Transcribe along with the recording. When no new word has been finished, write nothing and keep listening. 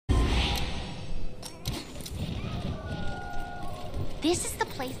This is the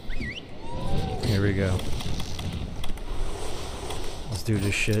place. Here we go. Let's do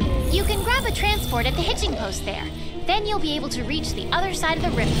this shit. You can grab a transport at the hitching post there. Then you'll be able to reach the other side of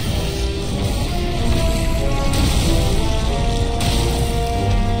the river.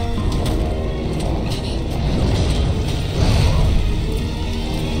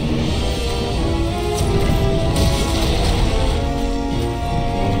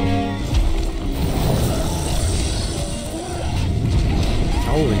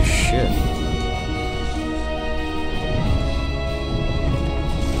 Holy shit.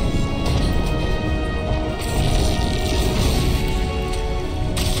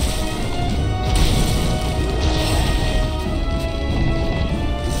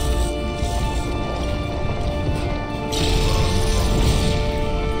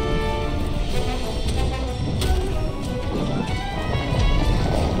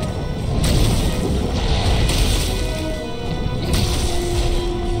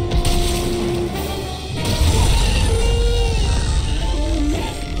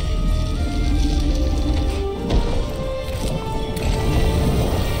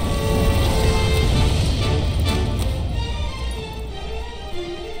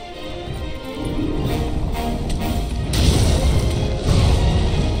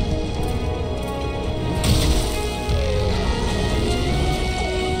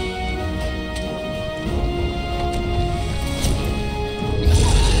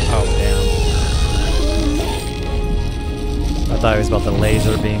 I thought he was about to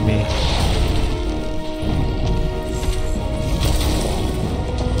laser beam me.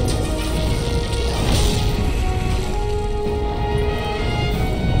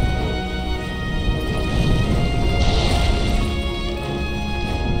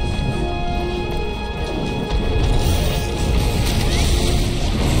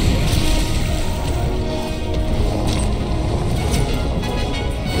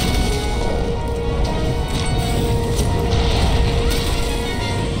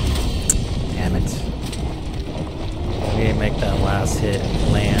 Hit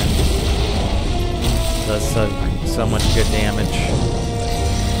land does so much good damage.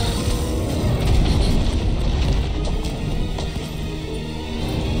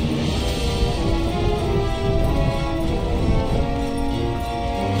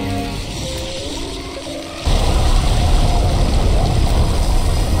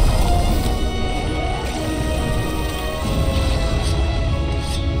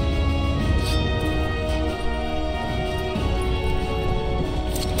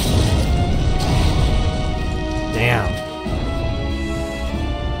 Damn.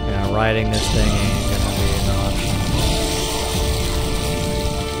 Yeah, riding this thing ain't gonna be an option.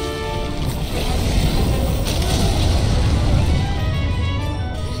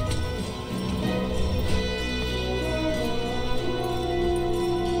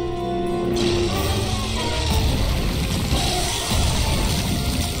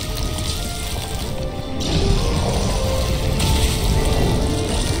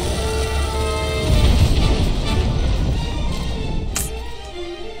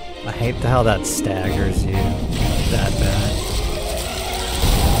 I hate how that staggers you that bad.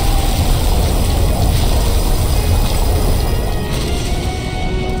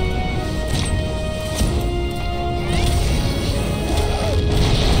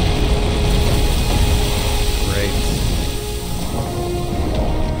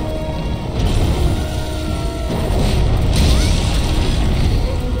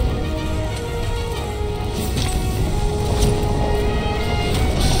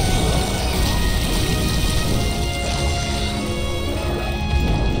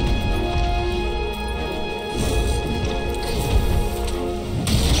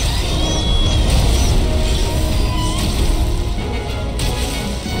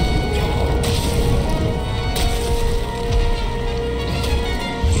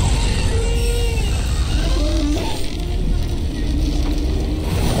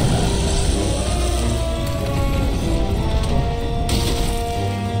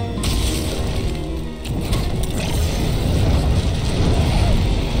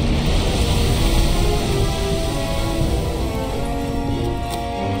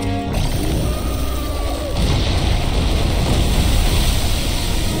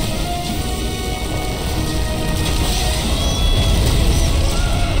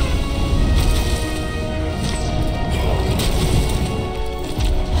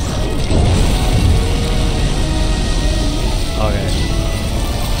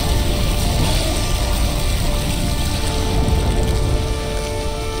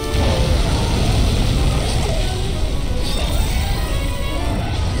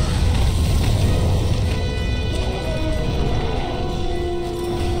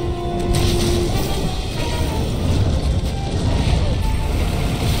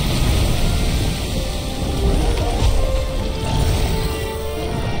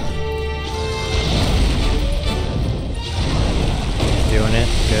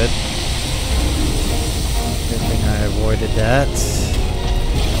 that.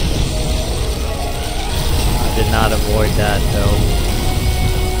 I did not avoid that though.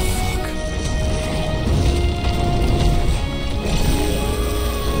 Fuck.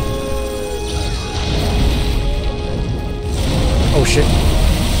 Oh shit.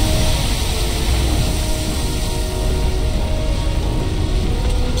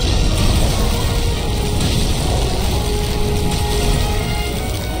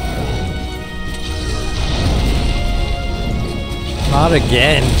 Not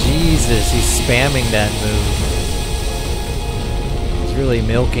again, Jesus, he's spamming that move. He's really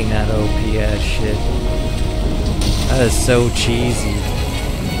milking that OPS shit. That is so cheesy.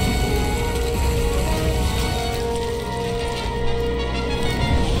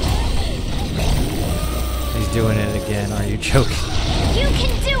 He's doing it again, are you joking? You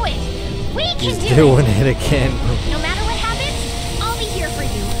can do it! We can do it! He's doing it again. No matter what happens, I'll be here for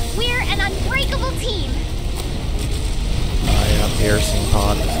you. We're an unbreakable team. Piercing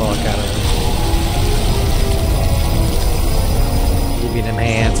pod the fuck out of it. Give me them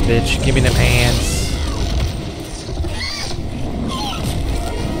hands, bitch. Give me them hands.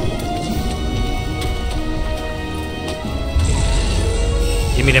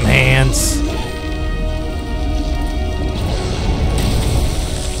 Give me them hands.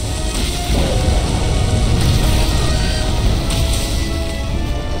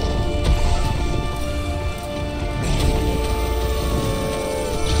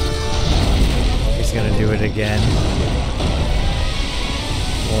 Gonna do it again.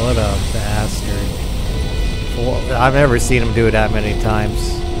 What a bastard. I've never seen him do it that many times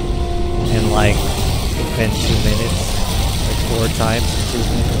in like within 2 minutes. Like 4 times in 2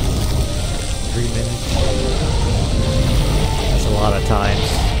 minutes. 3 minutes. That's a lot of times.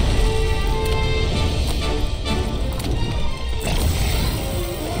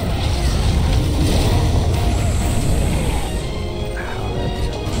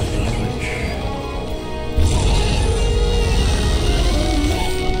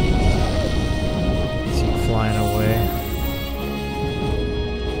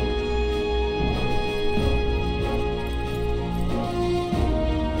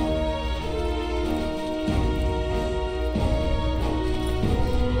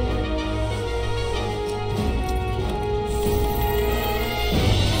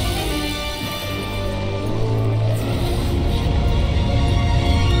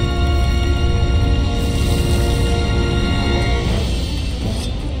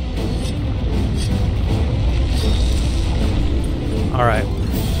 Alright.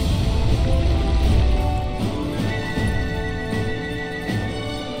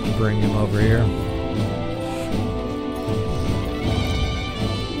 Bring him over here. Oh,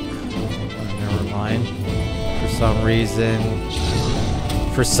 never mind. For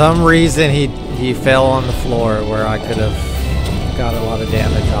some reason he fell on the floor where I could have got a lot of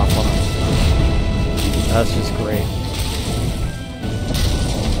damage off on him. That's just great.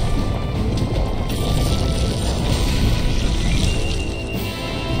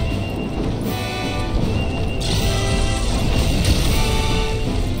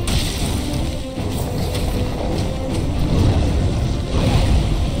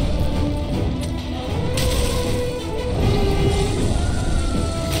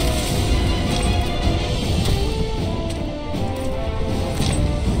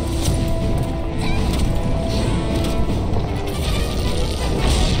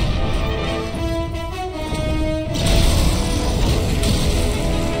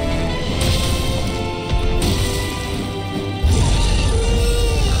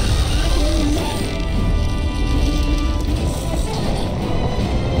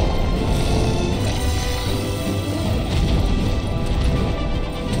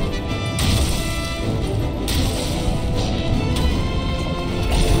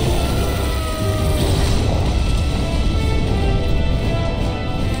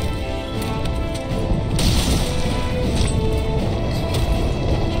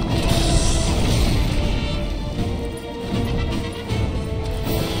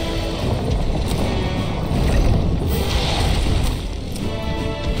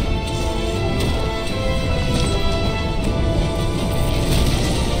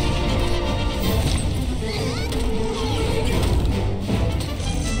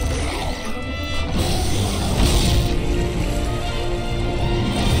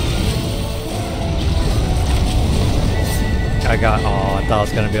 I thought I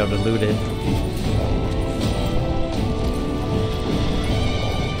was gonna be able to loot it.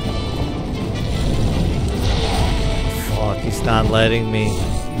 Fuck, he's not letting me.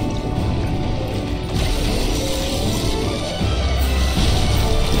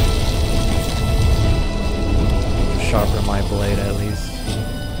 sharpen my blade at least.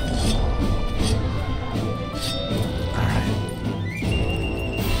 Alright.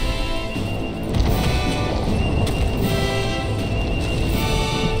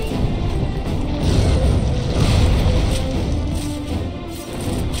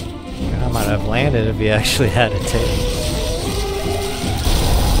 I might have landed if he actually had a tail.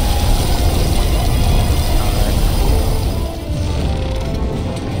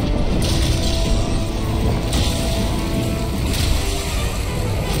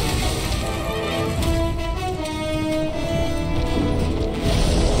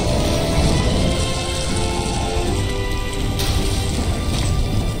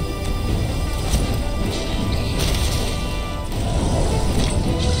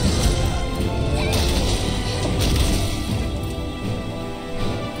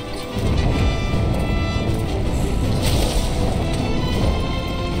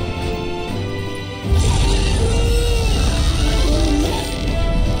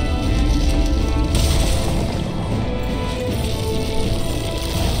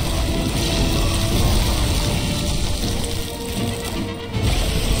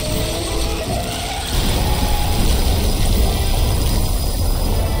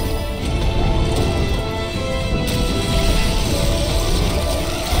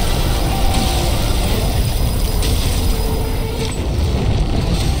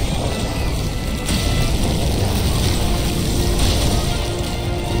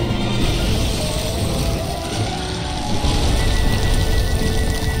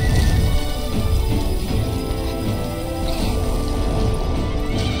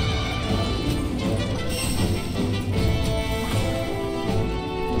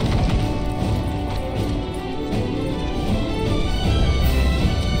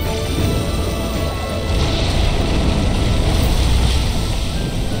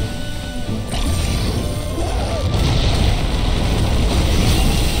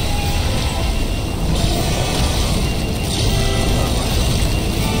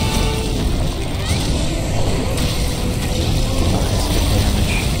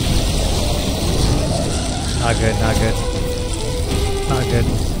 Not good, not good. Not good.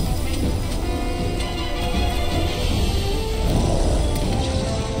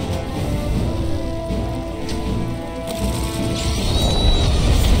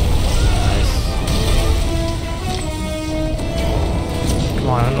 Nice. Come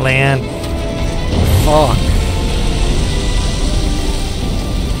on, land. Fuck.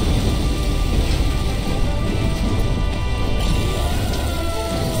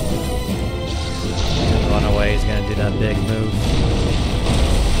 He's gonna do that big move.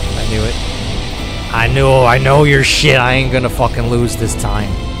 I knew it. I know your shit. I ain't gonna fucking lose this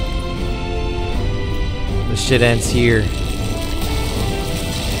time. The shit ends here. You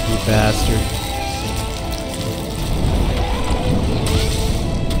bastard.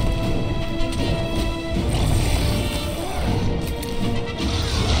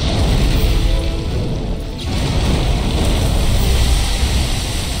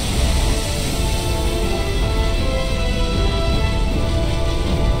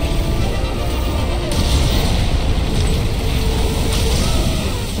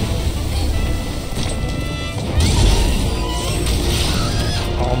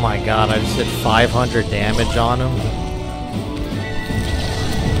 Oh my god, I just did 500 damage on him.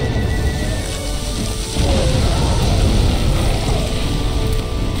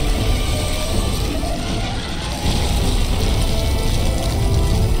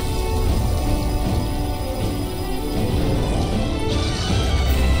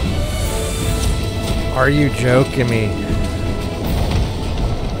 Are you joking me?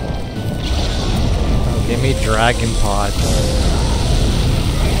 Oh, give me dragon pods.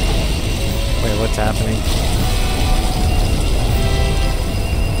 Wait, what's happening?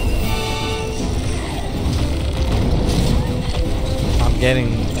 I'm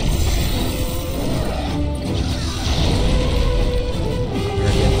getting... I'm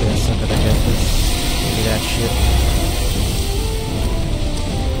gonna get this, I'm gonna get this. Give me that shit.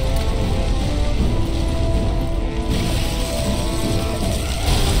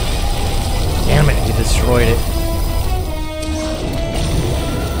 Damn it, you destroyed it.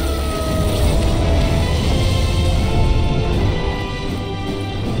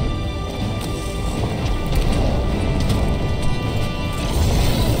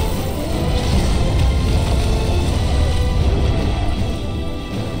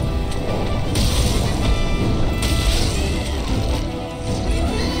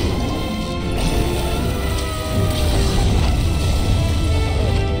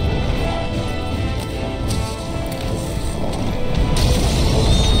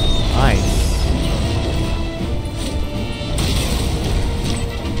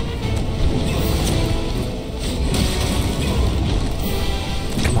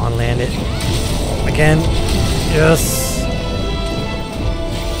 it. Again. Yes.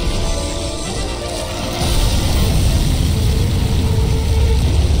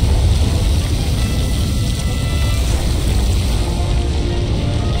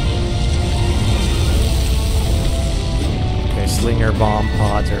 Okay, slinger bomb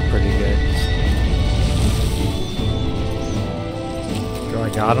pods are pretty good. Oh, I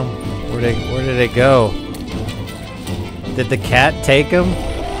got him. Where did it go? Did the cat take him?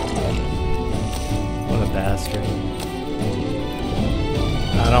 What a bastard.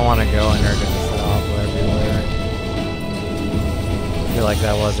 I don't want to go in there because it's lava everywhere. I feel like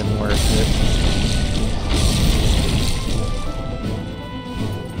that wasn't worth it.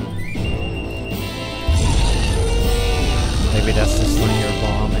 Maybe that's the slinger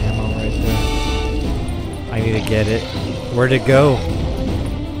bomb ammo right there. I need to get it. Where'd it go?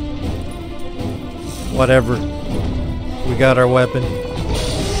 Whatever. We got our weapon.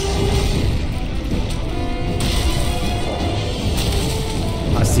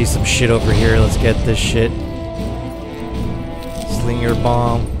 I see some shit over here. Let's get this shit. Slinger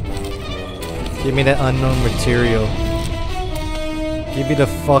bomb. Give me that unknown material. Give me the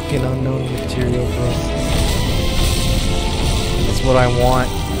fucking unknown material, bro. That's what I want.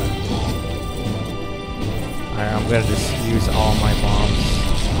 Alright, I'm gonna just use all my bombs.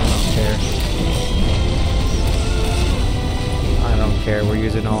 I don't care. I don't care, we're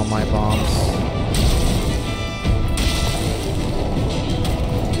using all my bombs.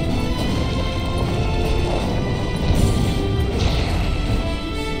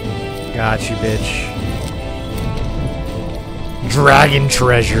 Got you, bitch. Dragon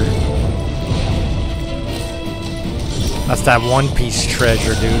treasure. That's that One Piece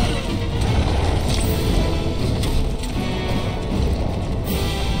treasure, dude.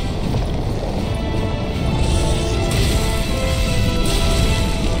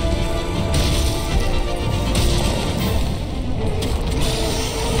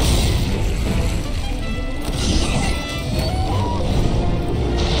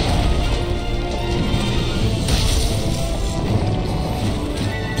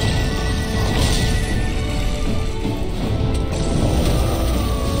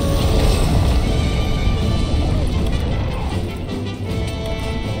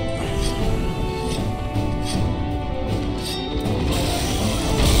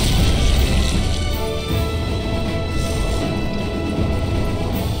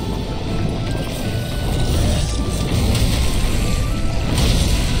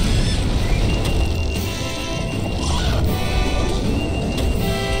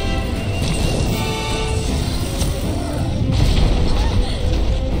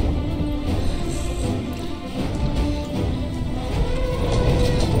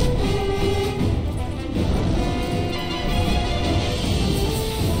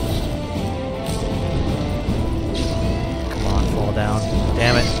 Down.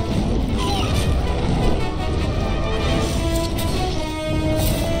 Damn it.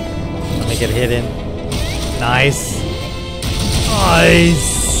 Let me get hidden. Nice.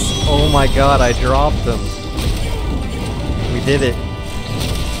 Nice. Oh my god, I dropped them. We did it.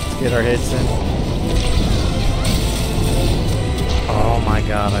 Let's get our hits in. Oh my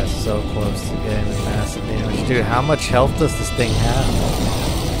god, I'm so close to getting the massive damage. Dude, how much health does this thing have?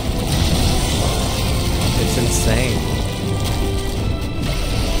 It's insane.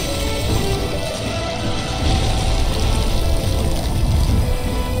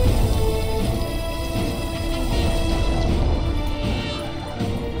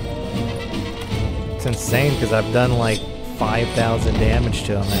 It's insane because I've done like 5,000 damage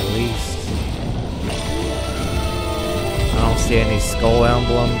to him at least. I don't see any skull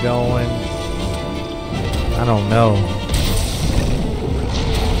emblem going. I don't know.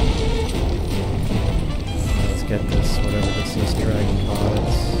 Let's get this, whatever this is, dragon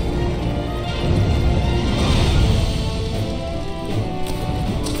pods.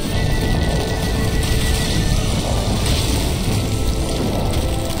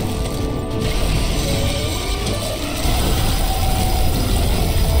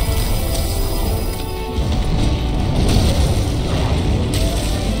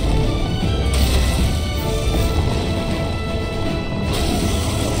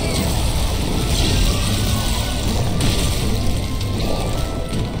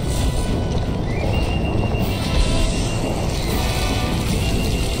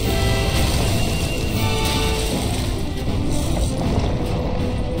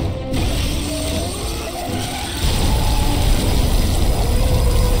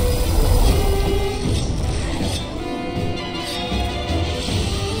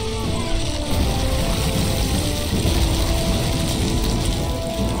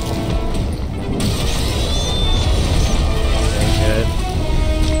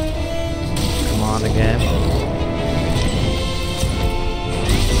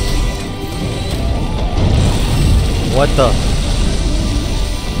 What the?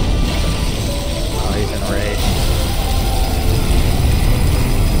 Oh, he's in rage.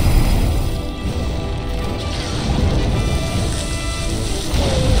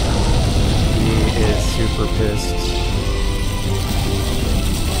 He is super pissed.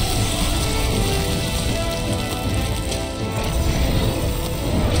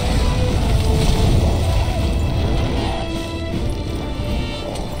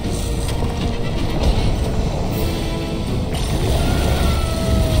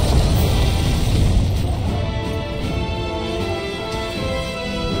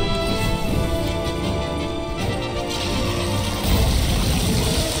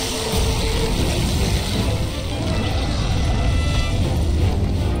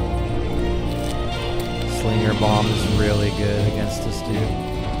 Slinger bomb is really good against this dude.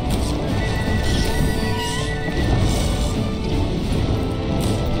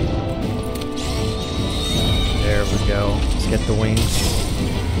 There we go. Let's get the wings.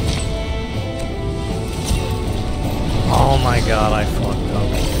 Oh my god, I fucked up.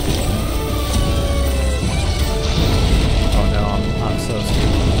 Oh no, I'm so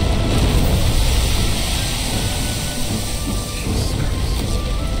stupid. Jesus Christ.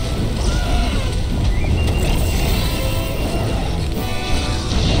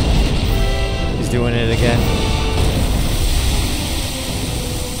 He's doing it again.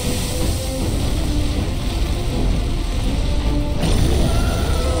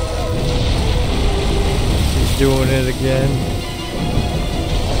 Doing it again.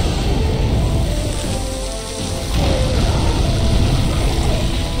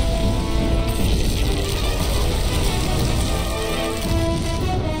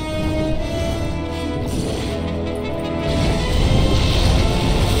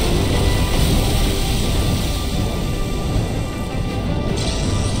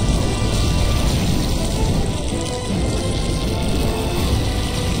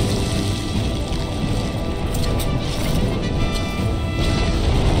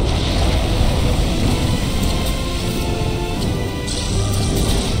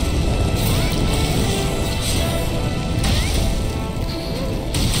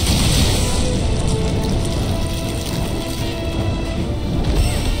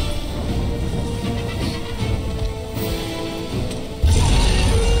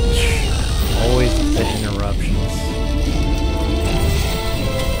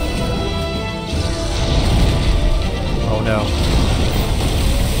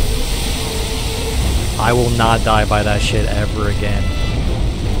 I will not die by that shit ever again.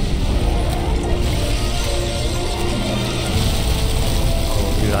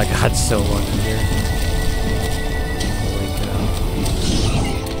 Oh, dude, I got so lucky here. Holy cow.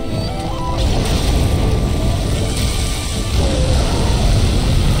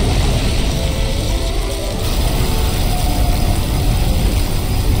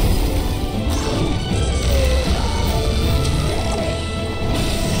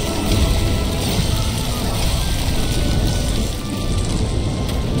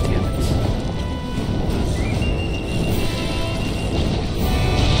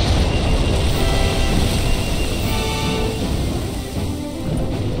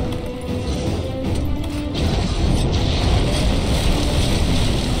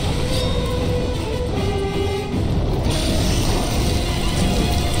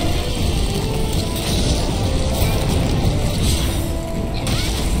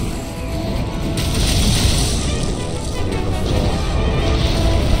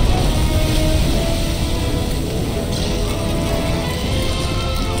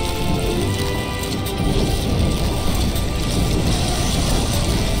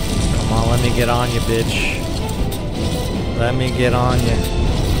 Let me get on you, bitch. Let me get on you.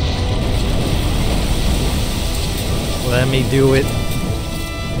 Let me do it.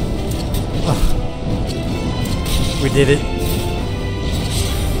 Ugh. We did it.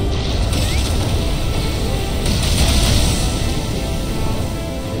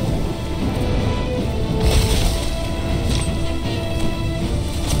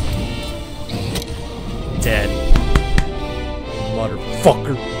 Dead.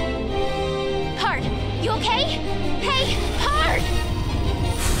 Motherfucker. You okay? Hey, Hard!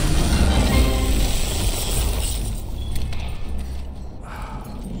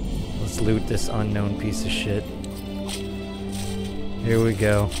 Let's loot this unknown piece of shit. Here we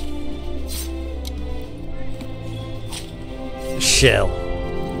go. Shell.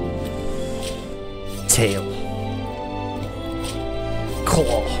 Tail.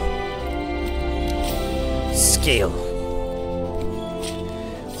 Claw. Scale.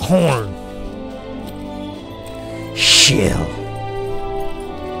 Horn. Shell.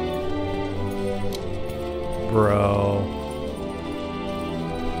 Bro.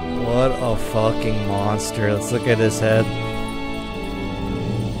 What a fucking monster. Let's look at his head.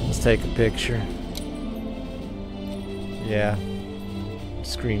 Let's take a picture. Yeah.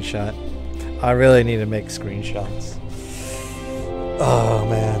 Screenshot. I really need to make screenshots. Oh,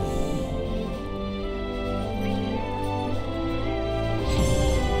 man.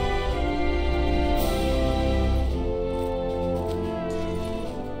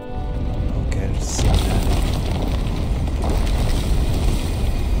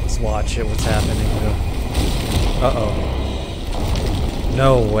 Watch it, what's happening. Uh-oh.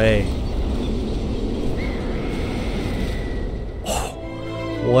 No way. Oh,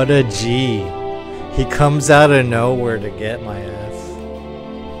 what a G. He comes out of nowhere to get my ass.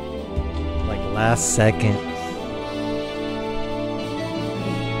 Like last second.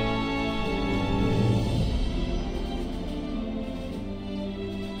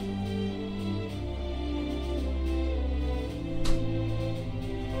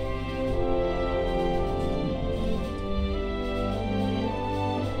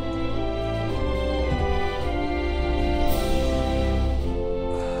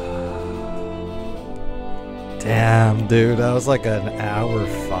 Damn, dude, that was like an hour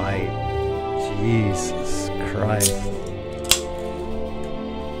fight. Jesus Christ.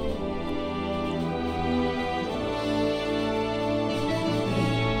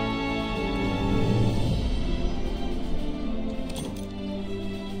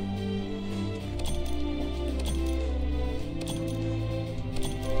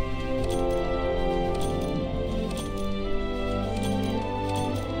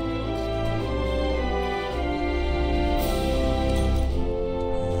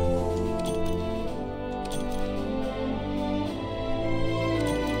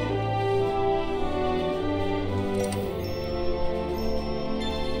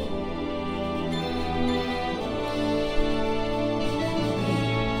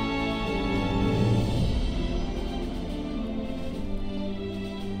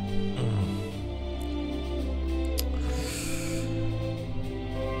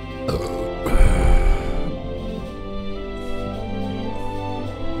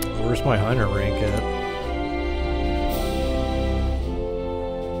 Where's my hunter rank at?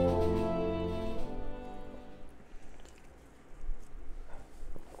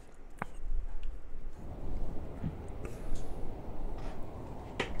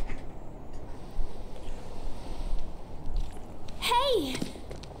 Hey!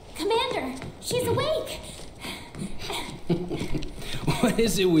 Commander, she's awake! What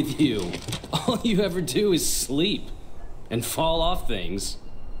is it with you? All you ever do is sleep and fall off things.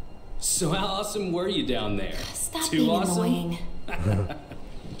 So how awesome were you down there? Stop Too being awesome? annoying.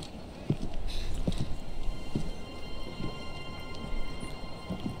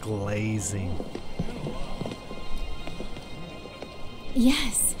 Glazing.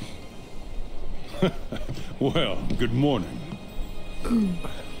 Yes. Well, good morning.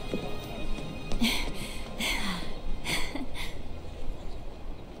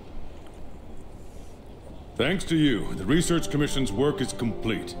 Thanks to you, the Research Commission's work is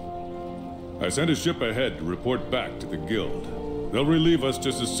complete. I sent a ship ahead to report back to the Guild. They'll relieve us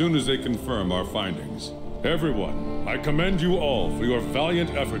just as soon as they confirm our findings. Everyone, I commend you all for your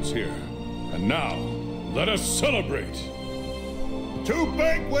valiant efforts here. And now, let us celebrate! To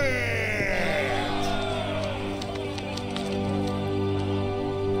banquet!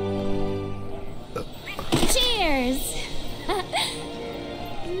 Cheers!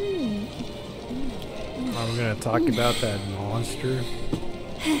 I'm gonna talk about that monster.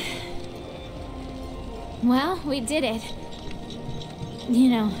 Well, we did it. You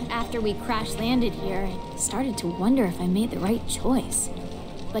know, after we crash landed here, I started to wonder if I made the right choice.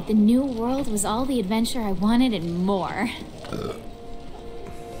 But the new world was all the adventure I wanted and more.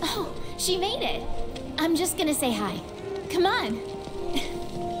 Oh, she made it. I'm just gonna say hi. Come on.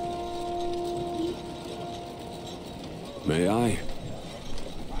 May I?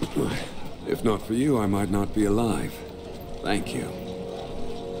 If not for you, I might not be alive. Thank you.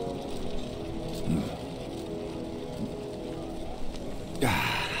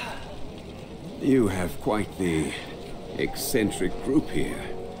 You have quite the eccentric group here.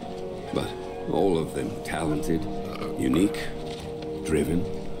 But all of them talented, unique, driven.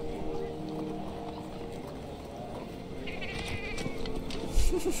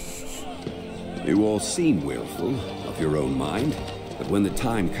 You all seem willful, of your own mind, but when the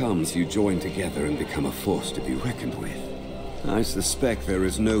time comes, you join together and become a force to be reckoned with. I suspect there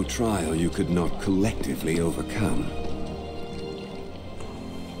is no trial you could not collectively overcome.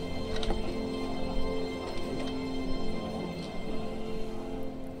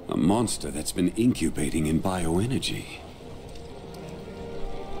 A monster that's been incubating in bioenergy.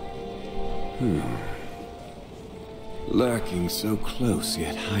 Lurking so close,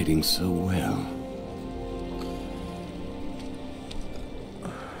 yet hiding so well.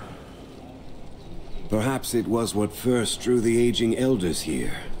 Perhaps it was what first drew the aging elders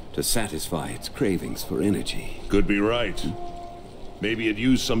here, to satisfy its cravings for energy. Could be right. Maybe it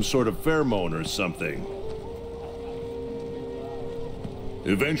used some sort of pheromone or something.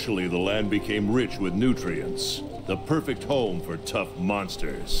 Eventually, the land became rich with nutrients. The perfect home for tough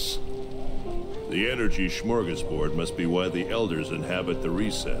monsters. The energy smorgasbord must be why the elders inhabit the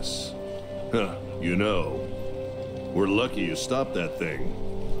recess. Huh, you know, we're lucky you stopped that thing.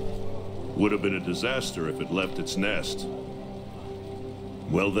 Would have been a disaster if it left its nest.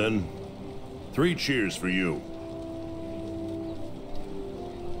 Well then, 3 cheers for you.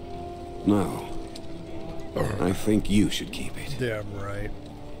 No. I think you should keep it. Damn right.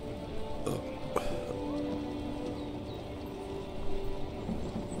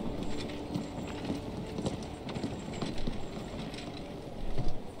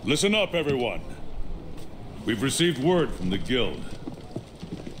 Listen up, everyone. We've received word from the Guild.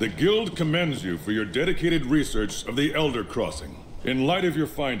 The Guild commends you for your dedicated research of the Elder Crossing. In light of your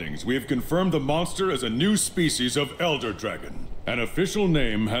findings, we have confirmed the monster as a new species of Elder Dragon. An official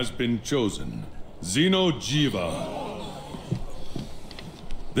name has been chosen. Xenojiva.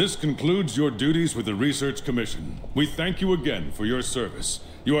 This concludes your duties with the Research Commission. We thank you again for your service.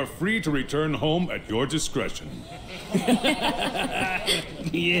 You are free to return home at your discretion.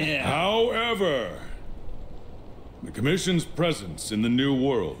 Yeah. However, the Commission's presence in the New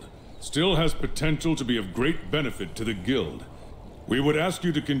World still has potential to be of great benefit to the Guild. We would ask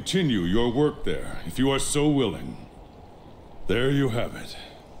you to continue your work there, if you are so willing. There you have it.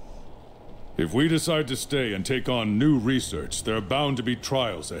 If we decide to stay and take on new research, there are bound to be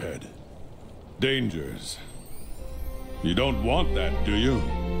trials ahead. Dangers. You don't want that, do you?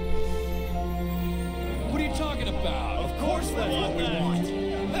 What are you talking about? Of course that's what we want.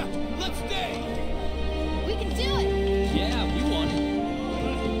 Let's stay. We can do it! Yeah, we want it.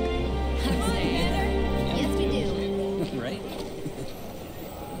 I'm staying. Yes, we do. Right?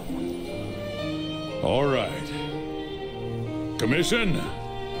 All right. Commission,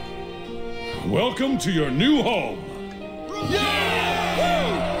 welcome to your new home.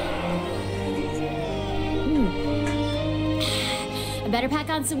 I better pack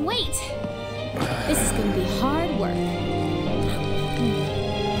on some weight. This is gonna be hard work.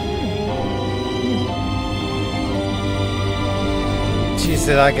 She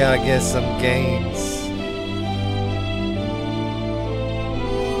said I gotta get some gains.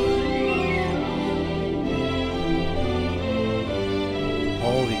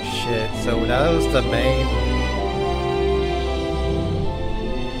 Holy shit. So that was the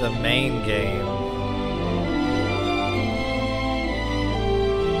main game.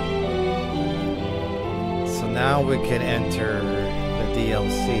 So now we can enter the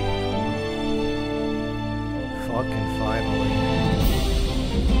DLC. Fucking finally.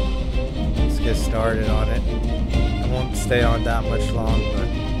 Let's get started on it. I won't stay on that much long, but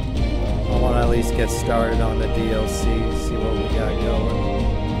I want to at least get started on the DLC, see what we got going.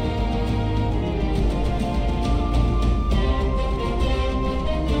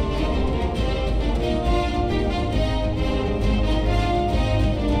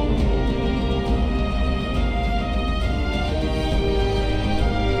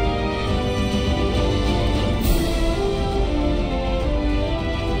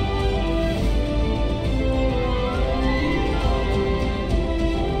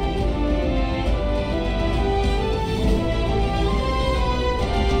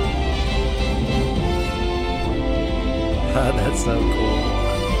 That's so cool.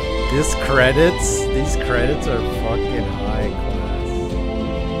 These credits are fucking high class.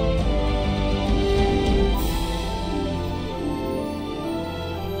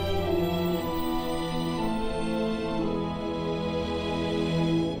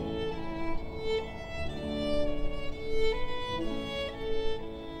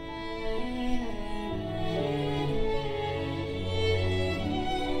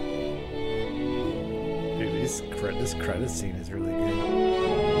 This credit scene is really good.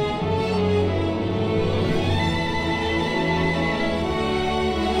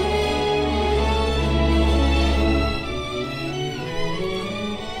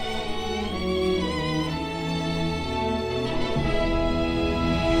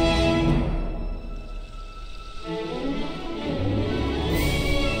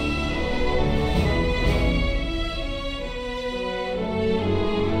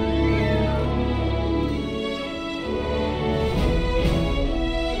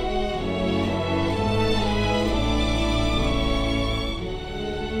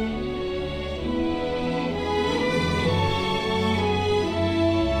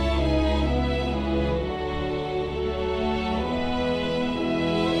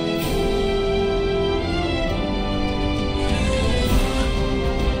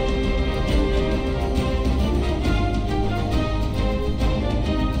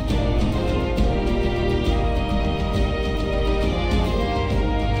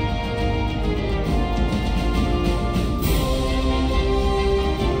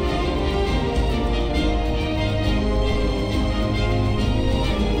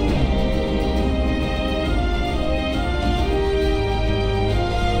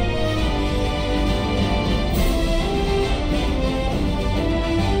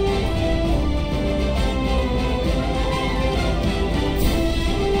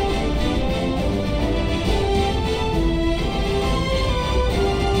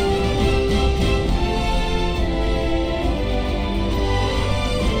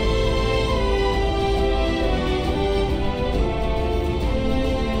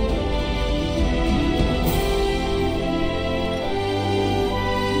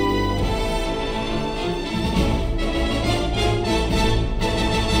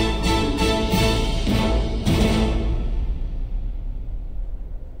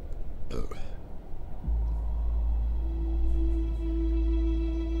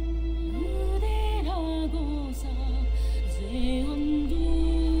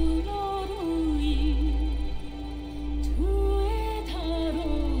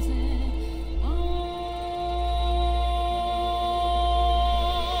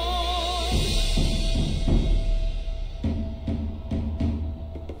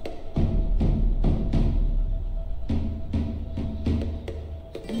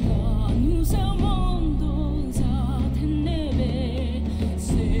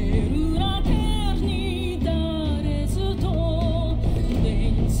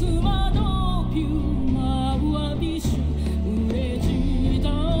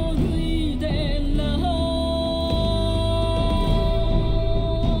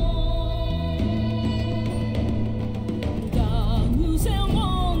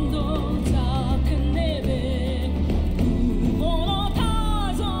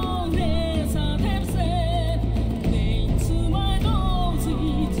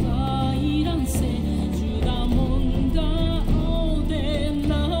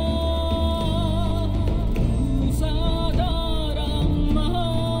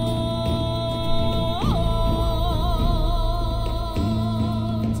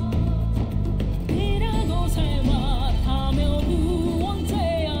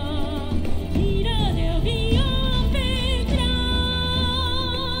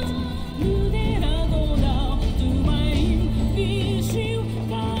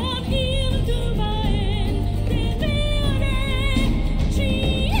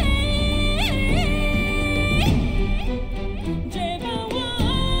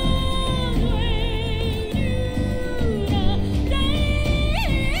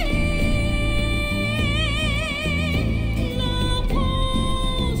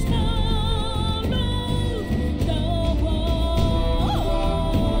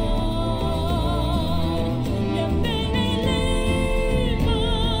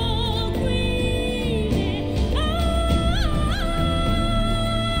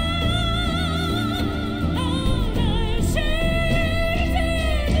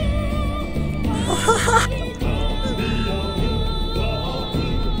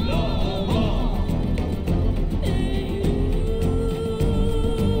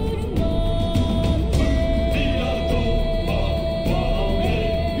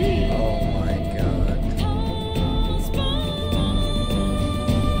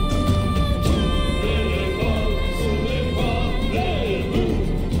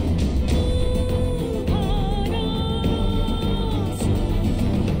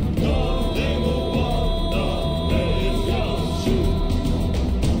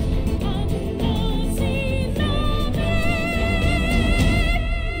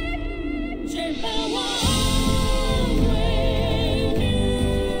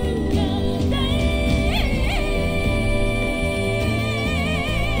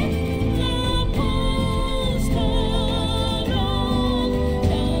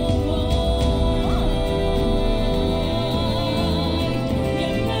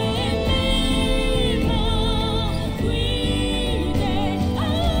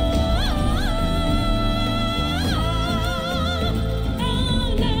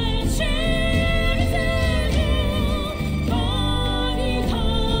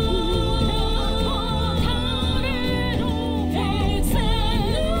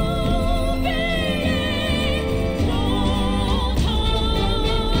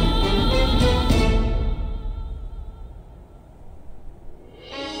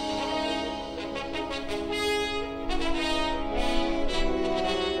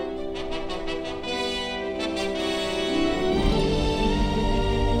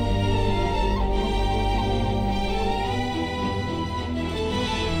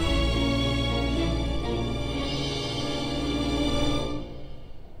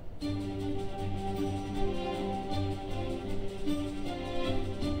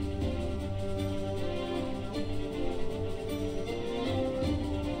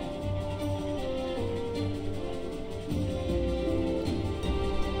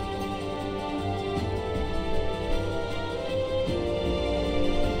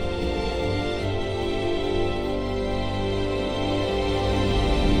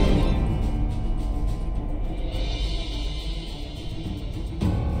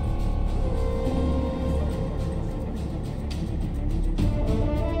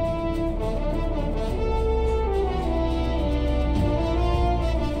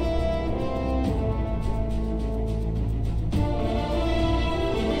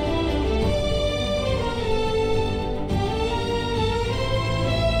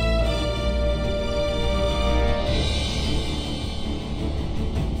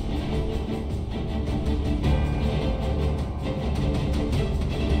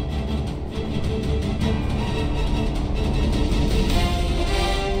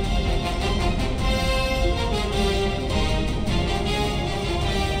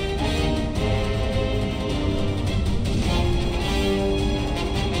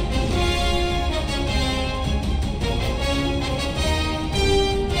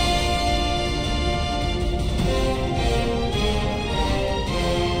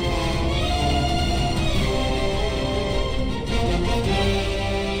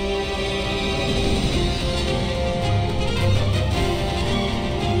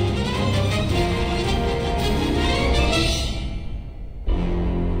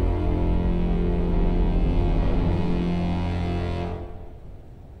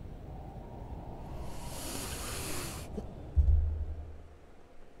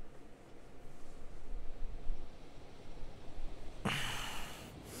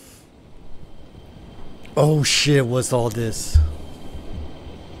 Oh shit, what's all this?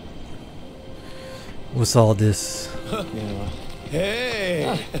 What's all this?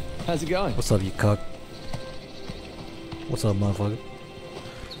 Hey! How's it going? What's up, you cuck? What's up, motherfucker?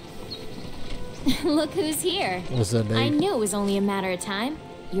 Look who's here. What's up, baby? I knew it was only a matter of time.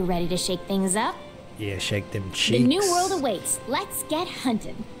 You ready to shake things up? Yeah, shake them cheeks. The new world awaits. Let's get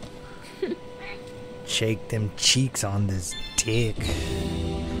hunting. Shake them cheeks on this dick.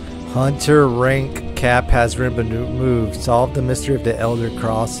 Hunter rank cap has been removed. Solve the mystery of the Elder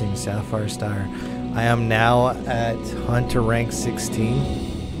Crossing, Sapphire Star. I am now at Hunter rank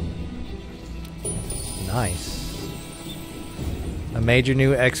 16. Nice. A major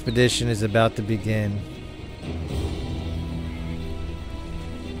new expedition is about to begin.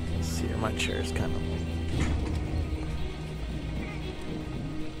 Let's see, my chair is kind of...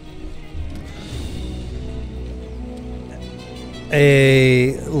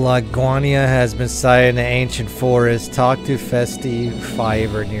 A Laguania has been sighted in the ancient forest. Talk to Festi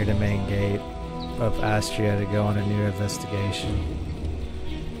Fiver near the main gate of Astria to go on a new investigation.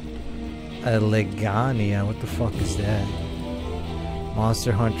 A Legania? What the fuck is that?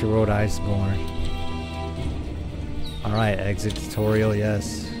 Monster Hunter World Iceborne. Alright, exit tutorial,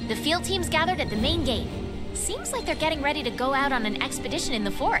 yes. The field team's gathered at the main gate. Seems like they're getting ready to go out on an expedition in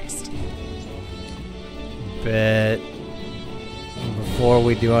the forest. Bet. Before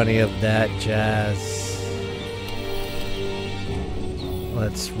we do any of that jazz,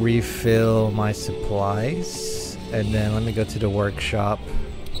 let's refill my supplies, and then let me go to the workshop.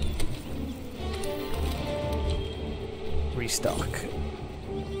 Restock.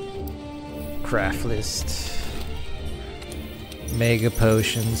 Craft list. Mega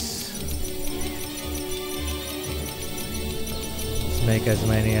potions. Let's make as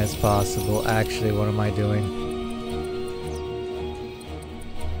many as possible. Actually, what am I doing?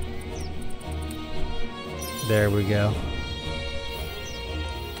 There we go.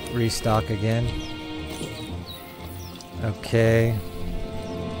 Restock again. Okay.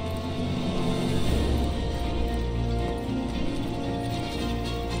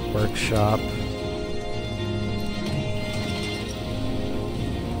 Workshop.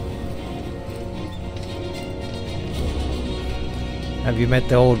 Have you met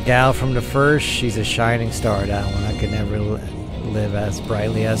the old gal from the first? She's a shining star, that one. I could never live as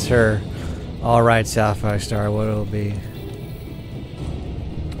brightly as her. Alright, Sapphire Star, what it'll be.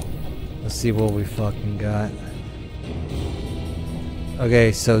 Let's see what we fucking got.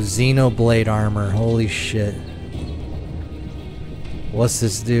 Okay, so Xenoblade armor. Holy shit. What's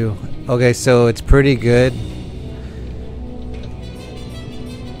this do? Okay, so it's pretty good.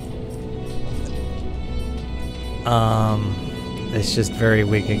 It's just very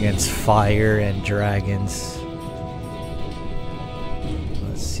weak against fire and dragons.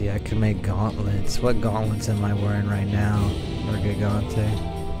 Let's see, I can make gauntlets. What gauntlets am I wearing right now? Gigante.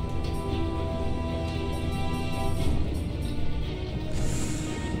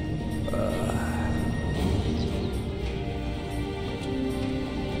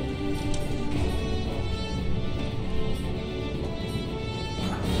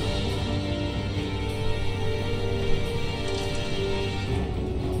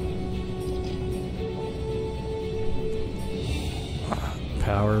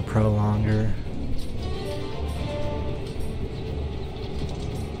 Power prolonger.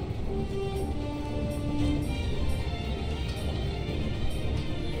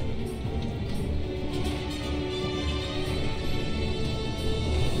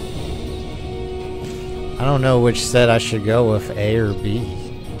 I don't know which set I should go with, A or B.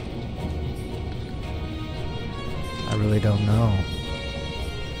 I really don't know.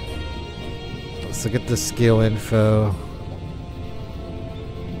 Let's look at the skill info.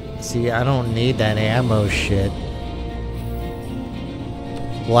 See, I don't need that ammo shit.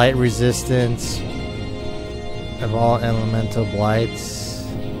 Blight resistance of all elemental blights.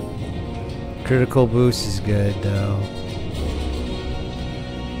 Critical boost is good though.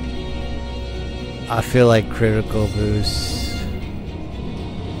 I feel like critical boost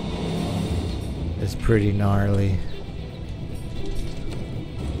is pretty gnarly.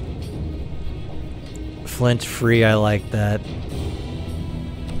 Flint free, I like that.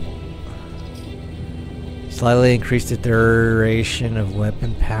 Slightly increase the duration of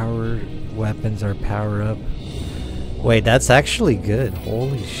weapon power. Weapons are power up. Wait, that's actually good.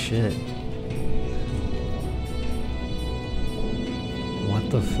 Holy shit. What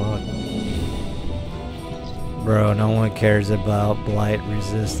the fuck? Bro, no one cares about blight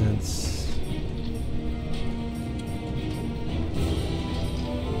resistance.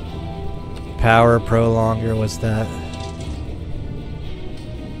 Power prolonger, what's that?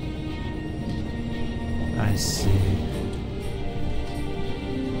 I see.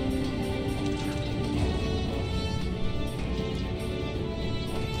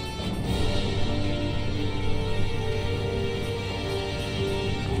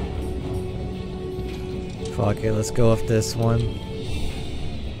 Fuck it, let's go with this one.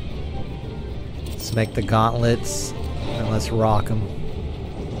 Let's make the gauntlets and let's rock them.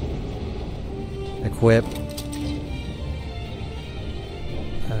 Equip.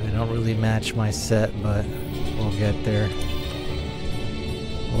 They don't really match my set, but we'll get there.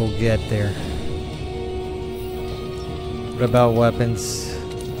 We'll get there. What about weapons?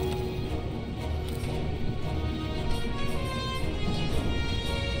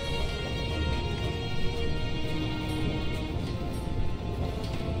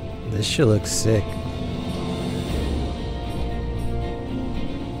 This shit looks sick.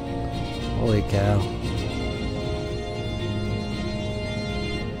 Holy cow.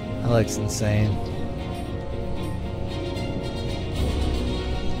 That looks insane.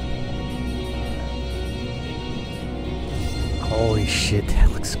 Holy shit,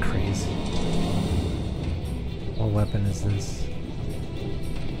 that looks crazy. What weapon is this?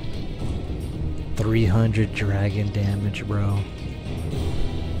 300 dragon damage, bro.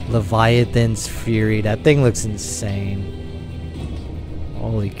 Leviathan's Fury. That thing looks insane.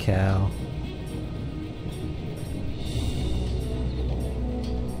 Holy cow.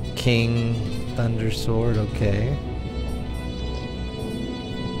 King Thunder Sword, okay.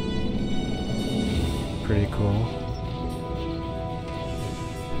 Pretty cool.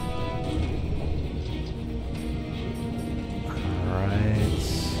 Alright.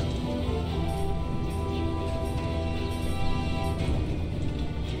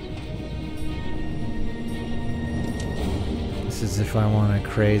 This is if I want a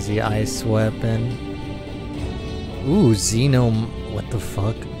crazy ice weapon. Ooh, Xeno... What the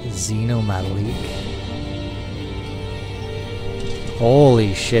fuck? Xeno Malik.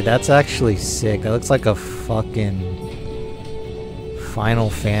 Holy shit, that's actually sick. That looks like a fucking Final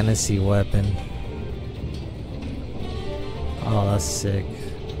Fantasy weapon. Oh, that's sick.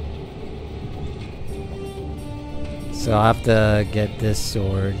 So I have to get this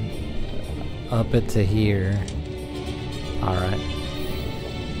sword up it to here. Alright.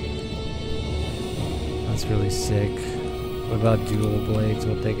 That's really sick. What about dual blades?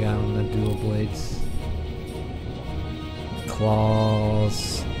 What they got on the dual blades?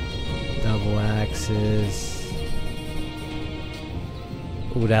 Claws, double axes.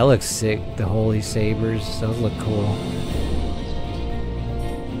 Ooh, that looks sick. The holy sabers, those look cool.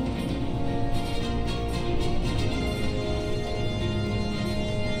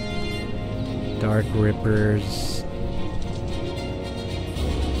 Dark rippers.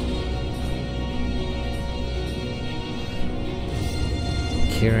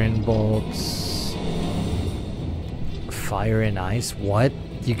 Kieran bolts. Fire and ice. What?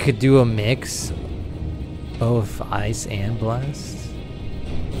 You could do a mix, both ice and blast.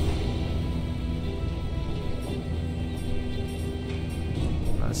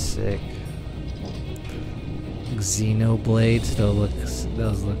 That's sick. Xenoblades.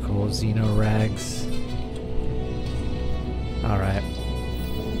 Those look cool. Xeno rags. All right.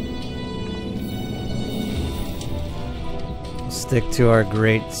 Stick to our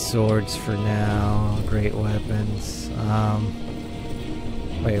great swords for now. Great weapons.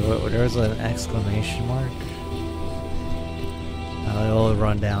 Wait, what? There was an exclamation mark? It'll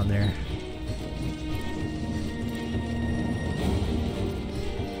run down there.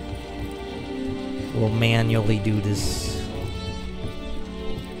 We'll manually do this.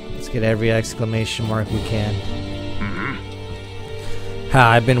 Let's get every exclamation mark we can.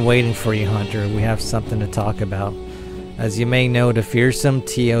 Ha, I've been waiting for you, Hunter. We have something to talk about. As you may know, the fearsome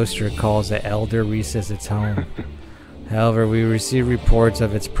Teostra calls the Elder Recess its home. However, we receive reports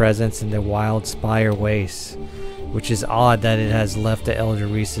of its presence in the Wild Spire Wastes, which is odd that it has left the Elder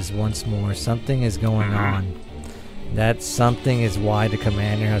Recess once more. Something is going on. That something is why the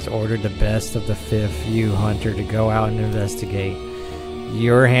commander has ordered the best of the 5th, you, Hunter, to go out and investigate.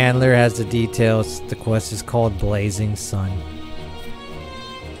 Your handler has the details. The quest is called Blazing Sun.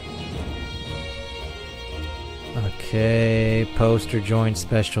 Okay, poster joins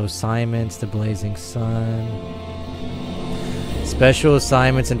special assignments, the Blazing Sun. Special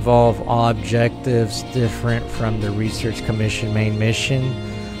assignments involve objectives different from the Research Commission main mission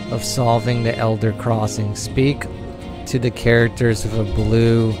of solving the Elder Crossing. Speak to the characters with a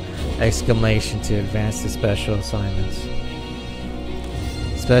blue exclamation to advance the special assignments.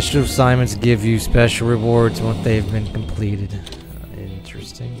 Special assignments give you special rewards once they've been completed.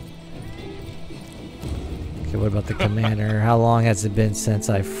 Interesting. Okay, what about the commander? How long has it been since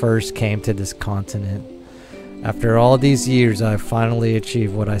I first came to this continent? After all these years, I've finally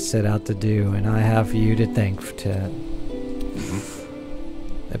achieved what I set out to do, and I have you to thank for that.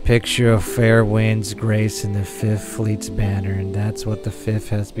 A picture of fair winds gracing the 5th Fleet's banner, and that's what the 5th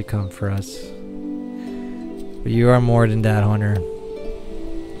has become for us. But you are more than that, Hunter.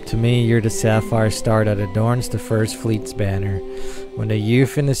 To me, you're the sapphire star that adorns the 1st Fleet's banner. When the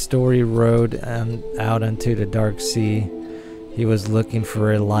youth in the story rode out onto the dark sea, he was looking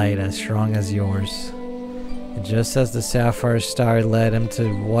for a light as strong as yours. And just as the sapphire star led him to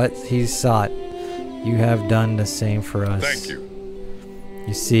what he sought, you have done the same for us. Thank you.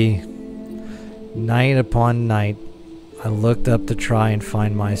 You see, night upon night, I looked up to try and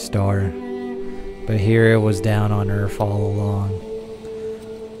find my star, but here it was down on Earth all along.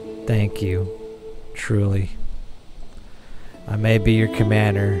 Thank you, truly. I may be your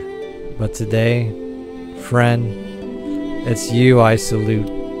commander, but today, friend, it's you I salute.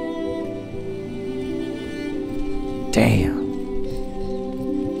 Damn.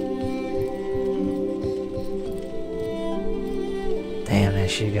 Damn, that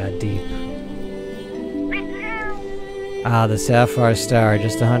shit got deep. Ah, the sapphire star,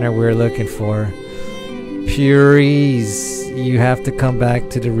 just the hunter we're looking for. Puries, you have to come back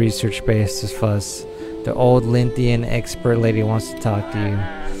to the research base with us. The old Linthian expert lady wants to talk to you.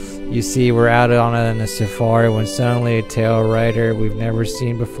 You see, we're out on a safari when suddenly a tail rider we've never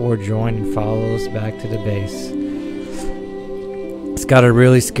seen before joined and followed us back to the base. It's got a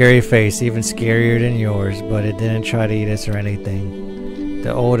really scary face, even scarier than yours, but it didn't try to eat us or anything.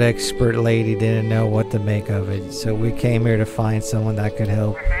 The old expert lady didn't know what to make of it, so we came here to find someone that could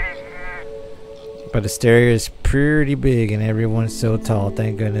help. But the stereo is pretty big and everyone's so tall.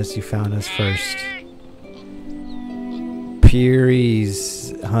 Thank goodness you found us first.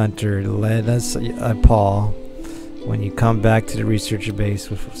 Puries, Hunter, let us Paul when you come back to the researcher base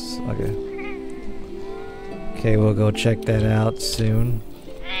with us. Okay, we'll go check that out soon.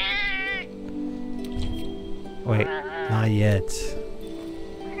 Wait, not yet.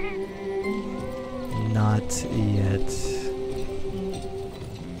 Not yet.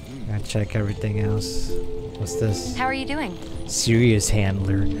 Gotta check everything else. What's this? How are you doing? Serious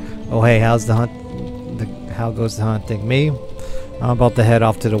handler. Oh hey, how's the hunt? How goes the hunting? Me? I'm about to head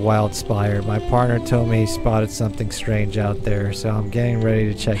off to the Wild Spire. My partner told me he spotted something strange out there, so I'm getting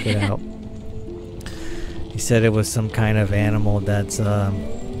ready to check it out. He said it was some kind of animal that's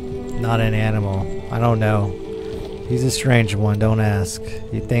not an animal. I don't know. He's a strange one, don't ask.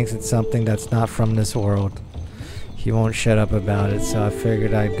 He thinks it's something that's not from this world. He won't shut up about it, so I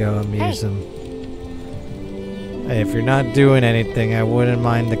figured I'd go amuse him. Hey, if you're not doing anything, I wouldn't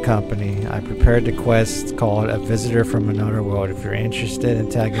mind the company. I prepared the quest called A Visitor from Another World if you're interested in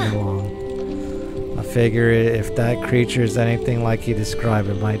tagging along. I figure if that creature is anything like he described,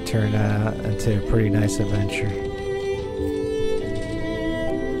 it might turn out into a pretty nice adventure.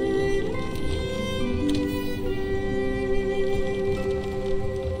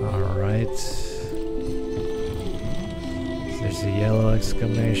 Alright. There's a yellow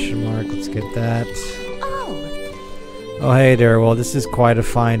exclamation mark. Let's get that. Oh hey there, well this is quite a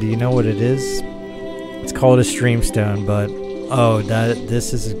find. Do you know what it is? It's called a streamstone, but oh,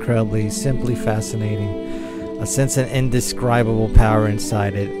 this is incredibly, simply fascinating. I sense an indescribable power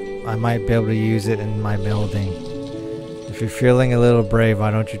inside it. I might be able to use it in my melding. If you're feeling a little brave, why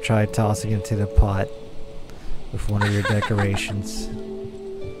don't you try tossing it into the pot with one of your decorations.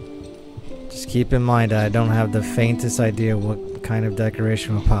 Just keep in mind I don't have the faintest idea what kind of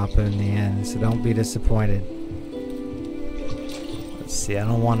decoration will pop in the end, so don't be disappointed. Let's see, I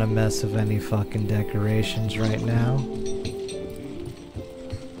don't want to mess with any fucking decorations right now.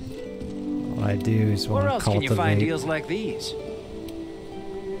 What I do is want to cultivate. Where else can you find deals like these?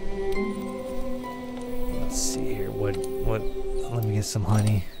 Let's see here. What? Let me get some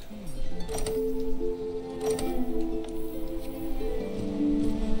honey.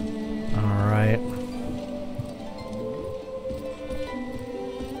 All right.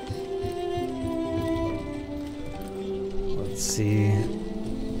 Let's see.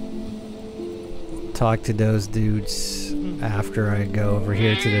 Talk to those dudes after I go over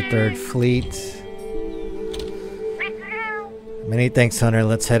here to the 3rd Fleet. Many thanks, Hunter.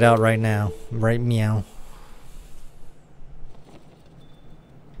 Let's head out right now. Right meow.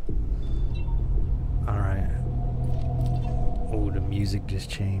 Alright. Oh, the music just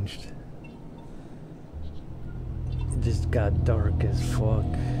changed. It just got dark as fuck.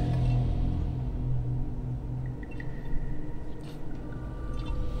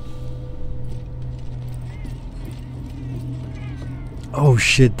 Oh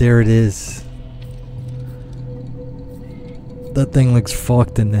shit, there it is. That thing looks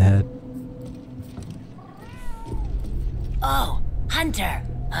fucked in the head. Hunter,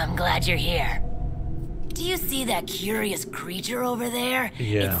 I'm glad you're here. Do you see that curious creature over there?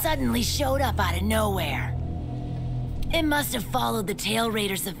 Yeah. It suddenly showed up out of nowhere. It must have followed the Tail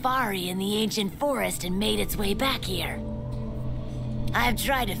Raider safari in the ancient forest and made its way back here. I've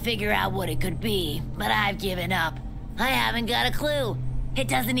tried to figure out what it could be, but I've given up. I haven't got a clue. It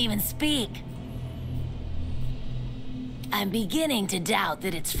doesn't even speak. I'm beginning to doubt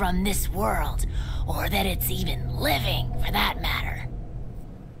that it's from this world, or that it's even living, for that matter.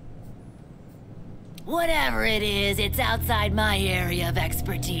 Whatever it is, it's outside my area of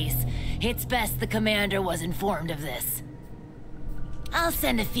expertise. It's best the commander was informed of this. I'll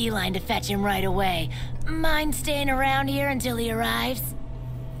send a feline to fetch him right away. Mind staying around here until he arrives?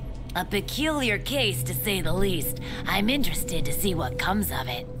 A peculiar case, to say the least. I'm interested to see what comes of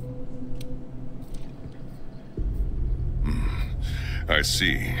it. I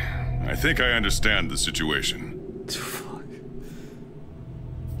see. I think I understand the situation.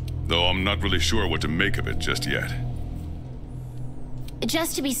 Though I'm not really sure what to make of it just yet.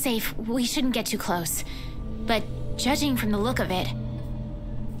 Just to be safe, we shouldn't get too close. But judging from the look of it,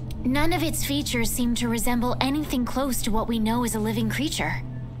 none of its features seem to resemble anything close to what we know is a living creature.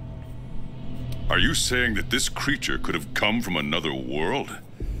 Are you saying that this creature could have come from another world?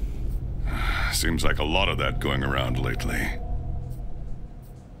 Seems like a lot of that going around lately.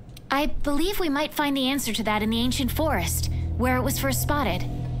 I believe we might find the answer to that in the ancient forest, where it was first spotted.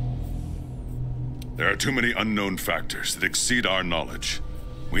 There are too many unknown factors that exceed our knowledge.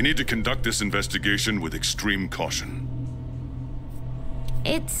 We need to conduct this investigation with extreme caution.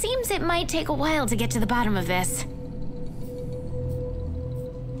 It seems it might take a while to get to the bottom of this.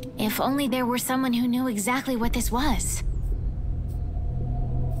 If only there were someone who knew exactly what this was.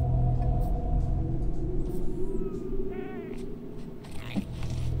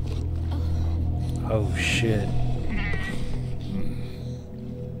 Oh shit.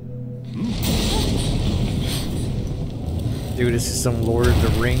 Dude, this is some Lord of the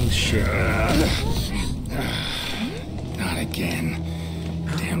Rings shit. Not again.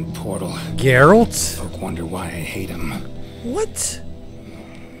 Damn portal. Geralt? Folk wonder why I hate him. What?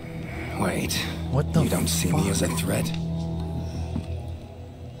 Wait. What the You don't see me as a threat?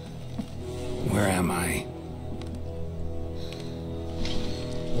 Where am I?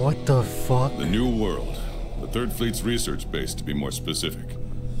 What the fuck? The New World. The Third Fleet's research base, to be more specific.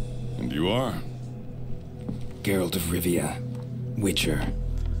 And you are? Geralt of Rivia. Witcher.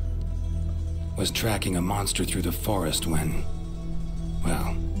 Was tracking a monster through the forest when...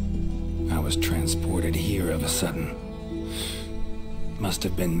 well, I was transported here of a sudden. Must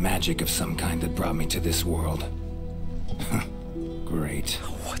have been magic of some kind that brought me to this world. Great.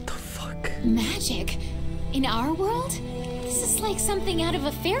 What the fuck? Magic? In our world? This is like something out of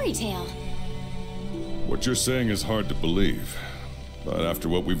a fairy tale. What you're saying is hard to believe. But after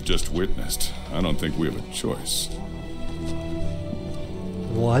what we've just witnessed, I don't think we have a choice.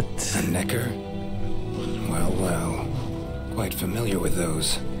 What? A Necker? Well, well. Quite familiar with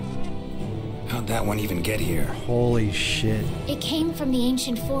those. How'd that one even get here? Holy shit. It came from the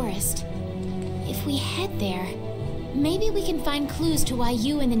ancient forest. If we head there, maybe we can find clues to why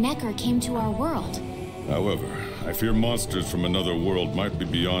you and the Necker came to our world. However, I fear monsters from another world might be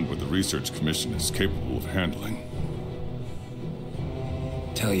beyond what the Research Commission is capable of handling.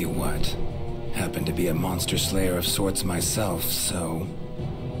 Tell you what, happen to be a monster slayer of sorts myself, so...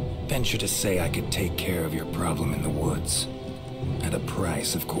 venture to say I could take care of your problem in the woods. At a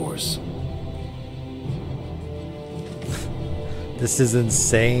price, of course. This is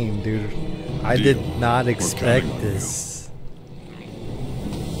insane, dude. I did not expect this.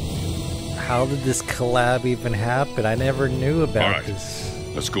 How did this collab even happen? I never knew about this.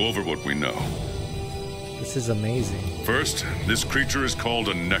 Let's go over what we know. This is amazing. First, this creature is called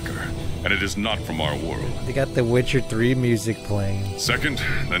a Necker, and it is not from our world. They got the Witcher 3 music playing. Second,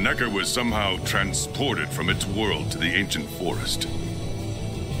 the Necker was somehow transported from its world to the ancient forest.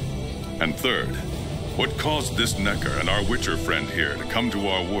 And third, what caused this Necker and our Witcher friend here to come to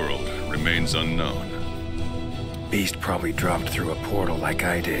our world remains unknown. Beast probably dropped through a portal like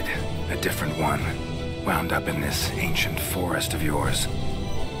I did. A different one. Wound up in this ancient forest of yours.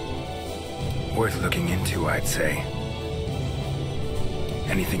 Worth looking into, I'd say.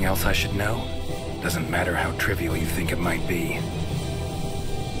 Anything else I should know? Doesn't matter how trivial you think it might be.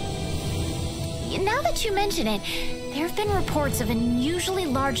 Now that you mention it, there have been reports of an unusually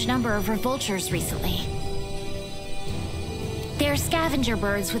large number of revoltures recently. They're scavenger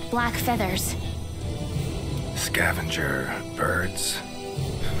birds with black feathers. Scavenger birds?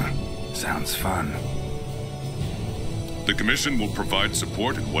 Sounds fun. The Commission will provide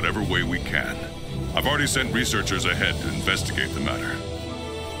support in whatever way we can. I've already sent researchers ahead to investigate the matter.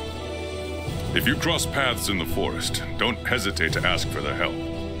 If you cross paths in the forest, don't hesitate to ask for their help.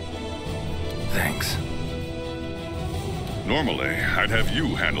 Thanks. Normally, I'd have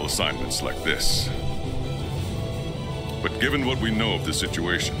you handle assignments like this. But given what we know of the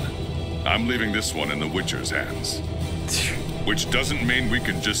situation, I'm leaving this one in the Witcher's hands. Which doesn't mean we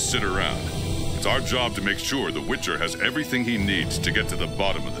can just sit around. It's our job to make sure the Witcher has everything he needs to get to the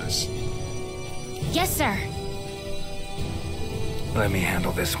bottom of this. Yes, sir. Let me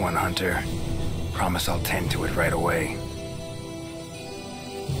handle this one, Hunter. Promise I'll tend to it right away.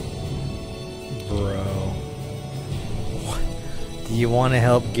 Bro. Do you want to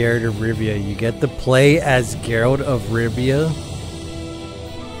help Geralt of Rivia? You get to play as Geralt of Rivia.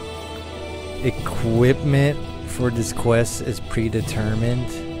 Equipment for this quest is predetermined.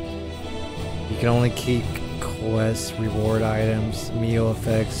 You can only keep quest reward items. Meal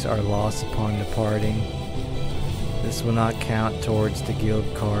effects are lost upon departing. This will not count towards the guild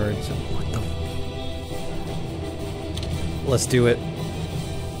cards. What the? Let's do it.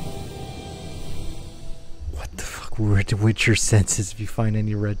 What the fuck? Red Witcher senses if you find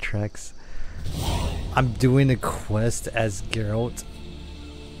any red tracks. I'm doing a quest as Geralt.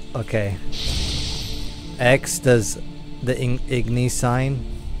 Okay. X does the Igni sign.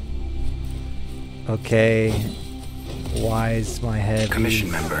 Okay. Why is my head?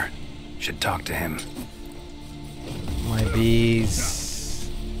 Commission member. Should talk to him. My bees.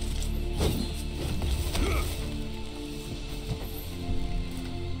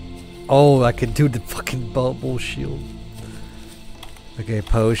 Oh, I could do the fucking bubble shield. Okay,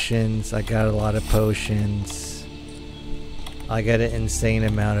 potions. I got a lot of potions. I got an insane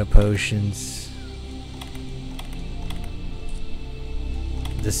amount of potions.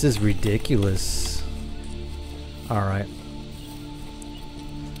 This is ridiculous. Alright.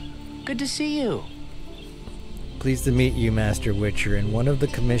 Good to see you. Pleased to meet you, Master Witcher. And I'm one of the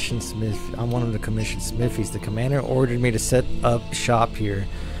commission smithies. The commander ordered me to set up shop here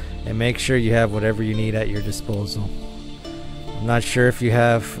and make sure you have whatever you need at your disposal. I'm not sure if you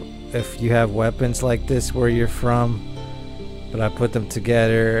have weapons like this where you're from, but I put them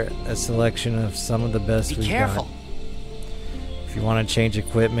together, a selection of some of the best we've got. If you want to change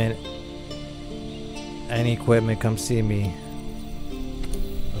equipment, any equipment, come see me.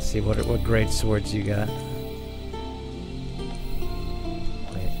 Let's see what great swords you got.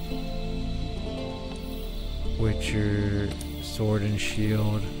 Wait. Witcher, sword and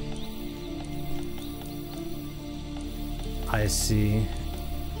shield. I see.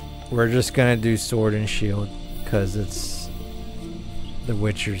 We're just gonna do sword and shield because it's the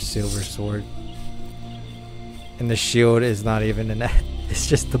Witcher's silver sword. And the shield is not even an it's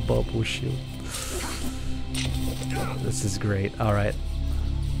just the bubble shield. This is great. Alright.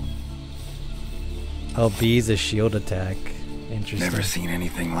 Oh, B's a shield attack. Interesting. Never seen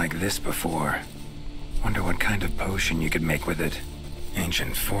anything like this before. Wonder what kind of potion you could make with it.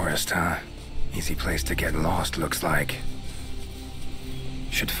 Ancient forest, huh? Easy place to get lost, looks like.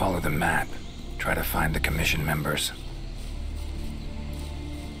 Should follow the map. Try to find the commission members.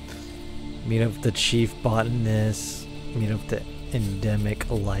 Meet up the chief botanist. Meet up the endemic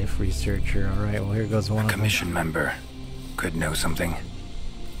life researcher. Alright, well here goes one of them. Commission member. Could know something.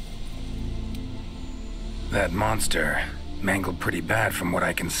 That monster mangled pretty bad from what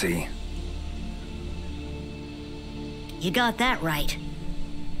I can see. You got that right.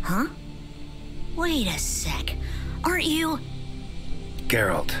 Huh? Wait a sec. Aren't you...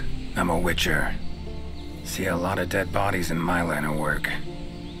 Geralt. I'm a Witcher. See a lot of dead bodies in my line of work.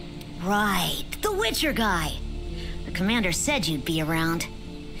 Right, the Witcher guy. The commander said you'd be around.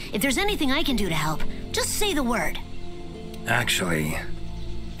 If there's anything I can do to help, just say the word. Actually,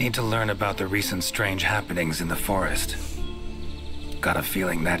 need to learn about the recent strange happenings in the forest. Got a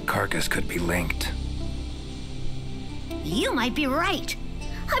feeling that carcass could be linked. You might be right.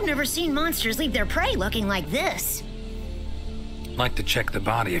 I've never seen monsters leave their prey looking like this. Like to check the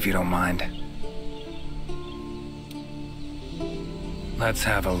body if you don't mind. Let's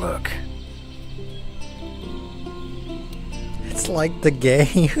have a look. It's like the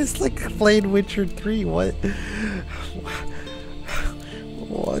game. It's like playing Witcher 3. What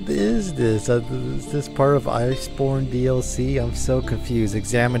is this? Is this part of Iceborne DLC? I'm so confused.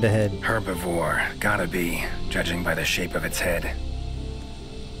 Examine the head. Herbivore. Gotta be, judging by the shape of its head.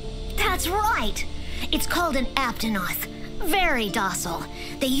 That's right. It's called an aptonoth. Very docile.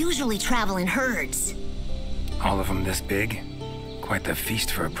 They usually travel in herds. All of them this big? Quite the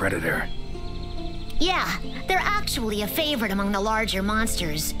feast for a predator. Yeah, they're actually a favorite among the larger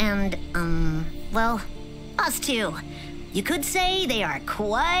monsters, and, well, us too. You could say they are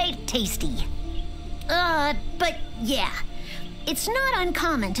quite tasty. But yeah. It's not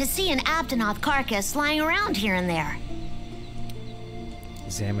uncommon to see an Aptonoth carcass lying around here and there.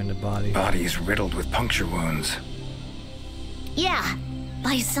 Examine the body. Body's riddled with puncture wounds. Yeah,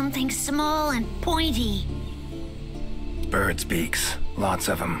 by something small and pointy. Birds' beaks. Lots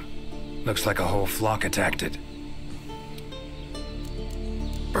of them. Looks like a whole flock attacked it.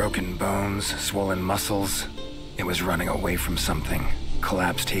 Broken bones, swollen muscles. It was running away from something.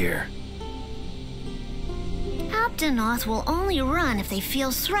 Collapsed here. Aptonoth will only run if they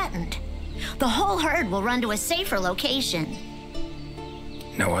feel threatened. The whole herd will run to a safer location.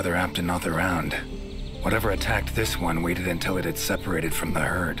 No other Aptonoth around. Whatever attacked this one waited until it had separated from the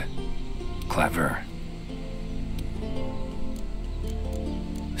herd. Clever.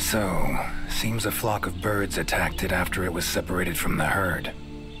 So, seems a flock of birds attacked it after it was separated from the herd.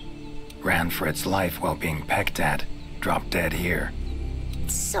 Ran for its life while being pecked at. Dropped dead here.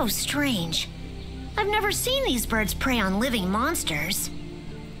 It's so strange. I've never seen these birds prey on living monsters.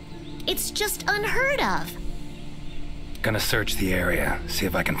 It's just unheard of. Gonna search the area, see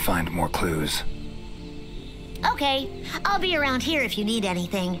if I can find more clues. Okay, I'll be around here if you need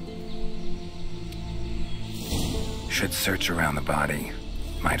anything. Should search around the body.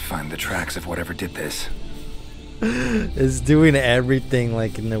 Might find the tracks of whatever did this. It's doing everything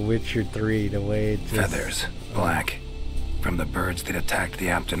like in The Witcher 3, the way it just... Feathers. Black. From the birds that attacked the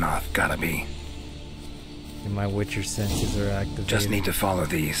Aptonoth, gotta be. And my Witcher senses are activated. Just need to follow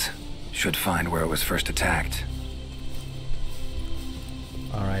these. Should find where it was first attacked.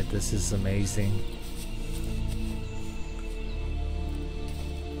 Alright, this is amazing.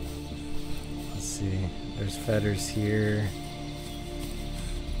 Let's see. There's feathers here.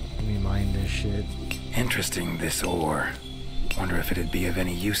 Let me mine this shit. Interesting, this ore. Wonder if it'd be of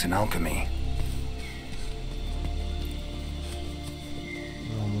any use in alchemy.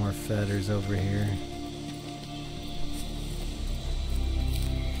 No more feathers over here.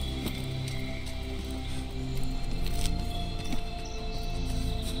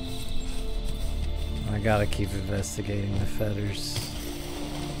 I gotta keep investigating the feathers.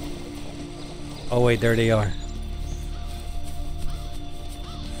 Oh wait, there they are.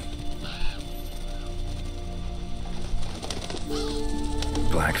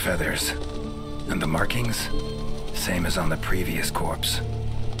 Black feathers. And the markings? Same as on the previous corpse.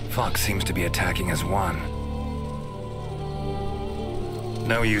 Fox seems to be attacking as one.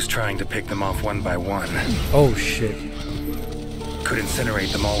 No use trying to pick them off one by one. Oh shit. Could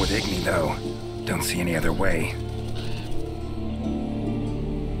incinerate them all with Igni though. Don't see any other way.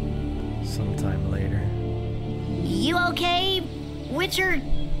 Sometime later. You okay, Witcher,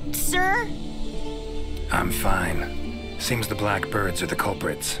 sir? I'm fine. Seems the black birds are the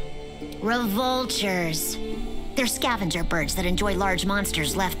culprits. Revoltures. They're scavenger birds that enjoy large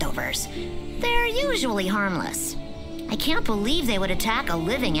monsters' leftovers. They're usually harmless. I can't believe they would attack a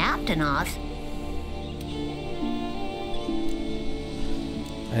living Aptonoth.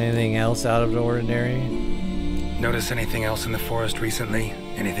 Anything else out of the ordinary? Notice anything else in the forest recently?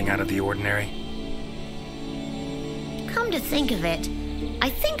 Anything out of the ordinary? Come to think of it, I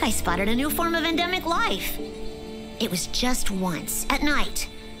think I spotted a new form of endemic life. It was just once, at night.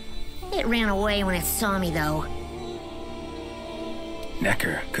 It ran away when it saw me, though.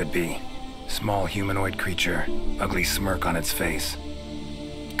 Necker, could be. Small humanoid creature, ugly smirk on its face.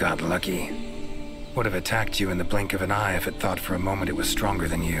 Got lucky. Would have attacked you in the blink of an eye if it thought for a moment it was stronger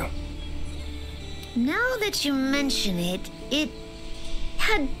than you. Now that you mention it, it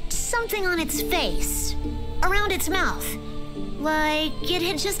had something on its face, around its mouth, like it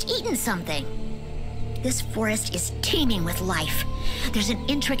had just eaten something. This forest is teeming with life. There's an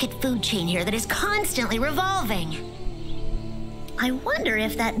intricate food chain here that is constantly revolving. I wonder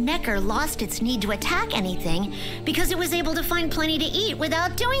if that Necker lost its need to attack anything because it was able to find plenty to eat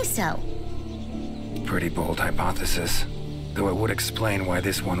without doing so. Pretty bold hypothesis, though it would explain why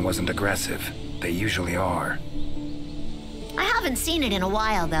this one wasn't aggressive. They usually are. I haven't seen it in a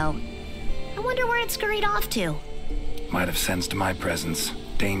while, though. I wonder where it scurried off to. Might have sensed my presence.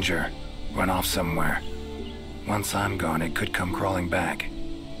 Danger. Run off somewhere. Once I'm gone, it could come crawling back.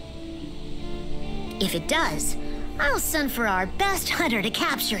 If it does, I'll send for our best hunter to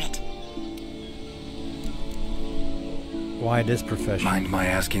capture it. Why this profession? Mind my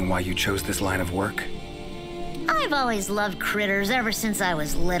asking why you chose this line of work? I've always loved critters ever since I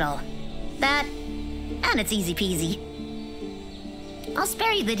was little. That, and it's easy peasy. I'll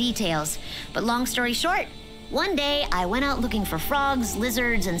spare you the details, but long story short, one day I went out looking for frogs,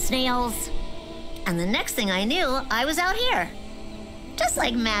 lizards, and snails. And the next thing I knew, I was out here. Just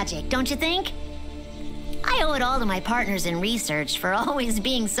like magic, don't you think? I owe it all to my partners in research for always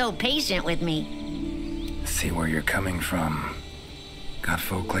being so patient with me. see where you're coming from. Got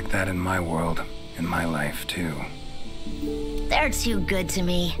folk like that in my world, in my life, too. They're too good to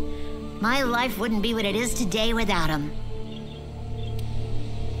me. My life wouldn't be what it is today without them.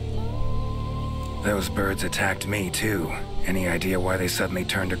 Those birds attacked me, too. Any idea why they suddenly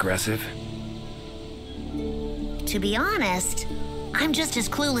turned aggressive? To be honest, I'm just as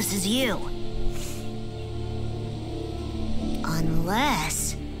clueless as you.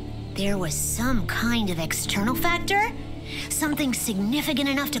 Unless there was some kind of external factor? Something significant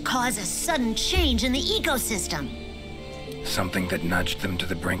enough to cause a sudden change in the ecosystem. Something that nudged them to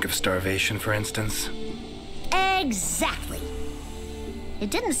the brink of starvation, for instance? Exactly.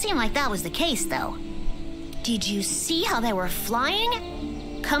 It didn't seem like that was the case, though. Did you see how they were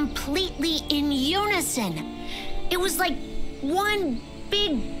flying? Completely in unison. It was like one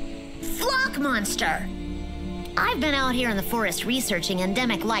big flock monster. I've been out here in the forest researching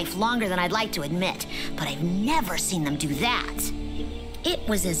endemic life longer than I'd like to admit, but I've never seen them do that. It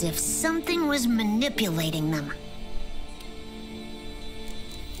was as if something was manipulating them.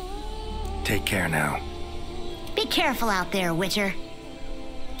 Take care now. Be careful out there, Witcher.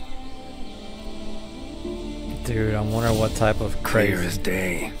 Dude, I wonder what type of crazy... Clear as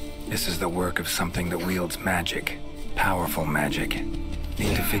day. This is the work of something that wields magic. Powerful magic.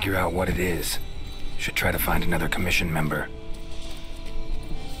 Need to figure out what it is. Should try to find another commission member.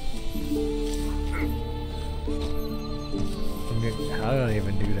 How do I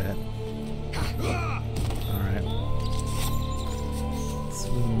even do that? Alright. Let's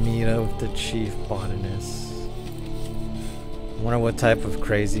meet up with the chief botanist. I wonder what type of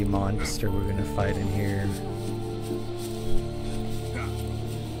crazy monster we're gonna fight in here.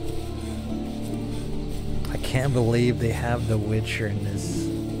 I can't believe they have The Witcher in this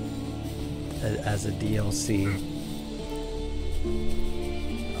as a DLC.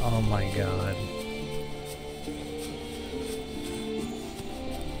 Oh my god.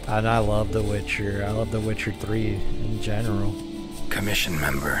 And I love The Witcher. I love The Witcher 3 in general. Commission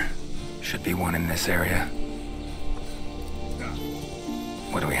member. Should be one in this area.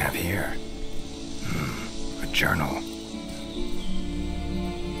 What do we have here? A journal.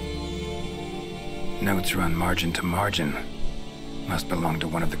 Notes run margin to margin. Must belong to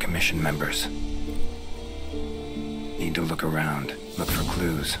one of the commission members. Need to look around. Look for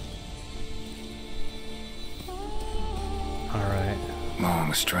clues. Alright.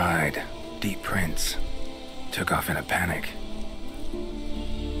 Long stride. Deep prints. Took off in a panic.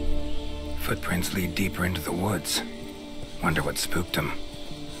 Footprints lead deeper into the woods. Wonder what spooked him.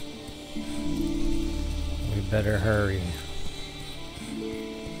 We better hurry.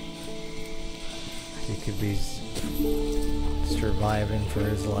 He could be surviving for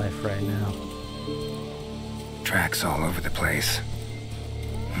his life right now. Tracks all over the place.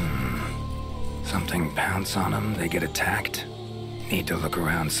 Something pounce on them, they get attacked. Need to look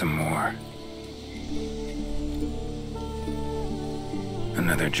around some more.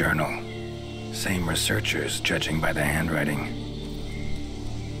 Another journal. Same researchers, judging by the handwriting.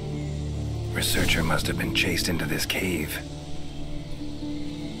 Researcher must have been chased into this cave.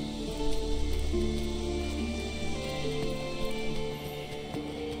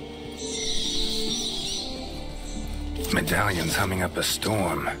 Medallions humming up a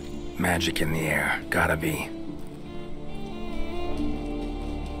storm. Magic in the air, gotta be.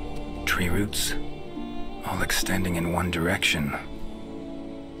 Tree roots, all extending in one direction.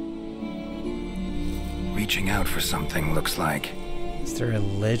 Reaching out for something, looks like. Is there a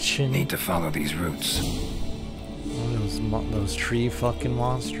lichen? Need to follow these roots. Those tree fucking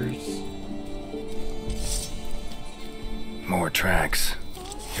monsters. More tracks.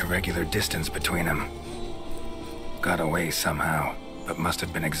 Irregular distance between them. Got away somehow, but must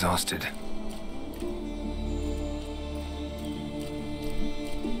have been exhausted.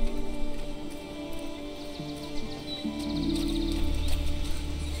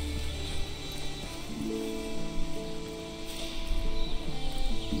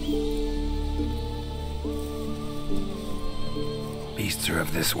 Beasts are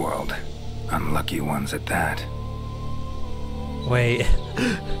of this world. Unlucky ones at that. Wait.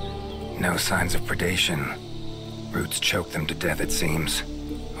 No signs of predation. Roots choked them to death, it seems.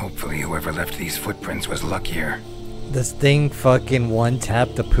 Hopefully whoever left these footprints was luckier. This thing fucking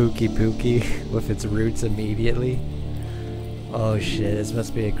one-tapped the Pookie with its roots immediately. Oh shit, this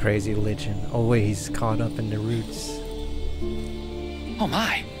must be a crazy lichen. Oh wait, he's caught up in the roots. Oh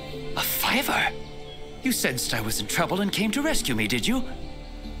my, a fiver! You sensed I was in trouble and came to rescue me, did you?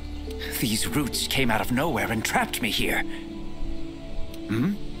 These roots came out of nowhere and trapped me here.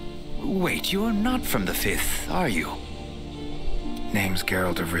 Wait, you're not from the 5th, are you? Name's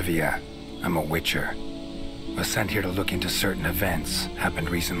Geralt of Rivia. I'm a Witcher. Was sent here to look into certain events happened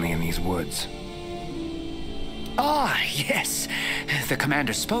recently in these woods. Ah, yes. The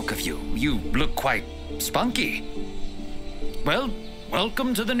commander spoke of you. You look quite spunky. Well,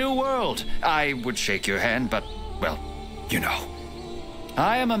 welcome to the new world. I would shake your hand, but, well, you know.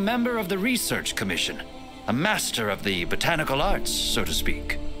 I am a member of the Research Commission. A master of the botanical arts, so to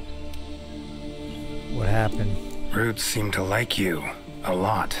speak. What happened? Roots seem to like you a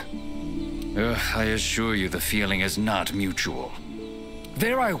lot. I assure you the feeling is not mutual.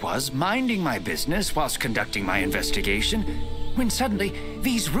 There I was, minding my business whilst conducting my investigation, when suddenly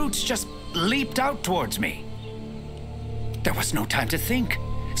these roots just leaped out towards me. There was no time to think,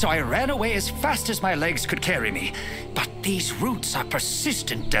 so I ran away as fast as my legs could carry me. But these roots are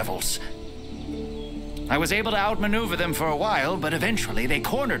persistent devils. I was able to outmaneuver them for a while, but eventually they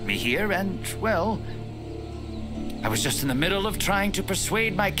cornered me here and, well, I was just in the middle of trying to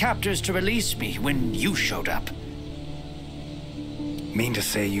persuade my captors to release me when you showed up. Mean to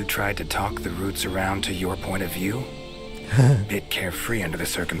say you tried to talk the roots around to your point of view? Bit carefree under the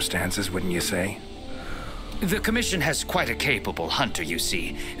circumstances, wouldn't you say? The Commission has quite a capable hunter, you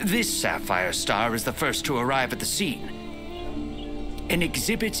see. This sapphire star is the first to arrive at the scene and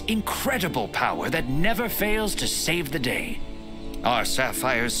exhibits incredible power that never fails to save the day. Our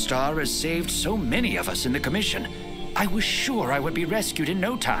sapphire star has saved so many of us in the Commission. I was sure I would be rescued in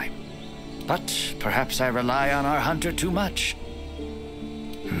no time. But perhaps I rely on our hunter too much.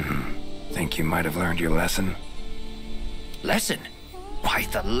 Think you might have learned your lesson? Lesson? Why,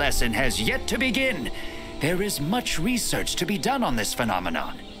 the lesson has yet to begin. There is much research to be done on this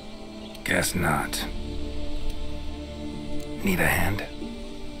phenomenon. Guess not. Need a hand?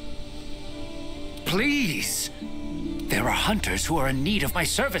 Please! There are hunters who are in need of my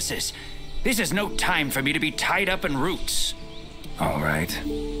services. This is no time for me to be tied up in roots. All right,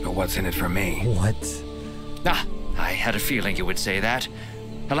 but what's in it for me? What? Ah, I had a feeling you would say that.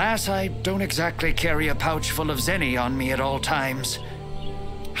 Alas, I don't exactly carry a pouch full of zenny on me at all times.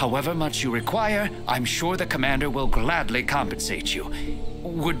 However much you require, I'm sure the commander will gladly compensate you.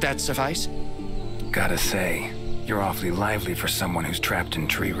 Would that suffice? Gotta say, you're awfully lively for someone who's trapped in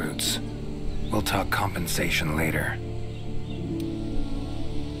tree roots. We'll talk compensation later.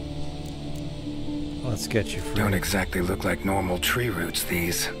 Let's get you free. Don't exactly look like normal tree roots,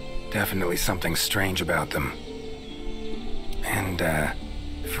 these. Definitely something strange about them. And,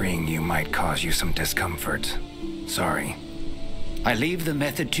 freeing you might cause you some discomfort. Sorry. I leave the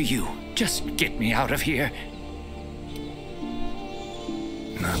method to you. Just get me out of here.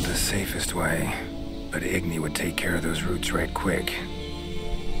 Not the safest way, but Igni would take care of those roots right quick.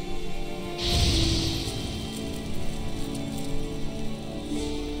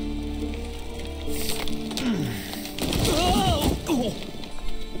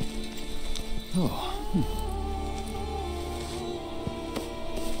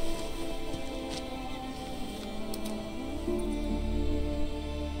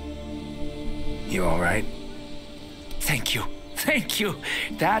 You all right? Thank you. Thank you.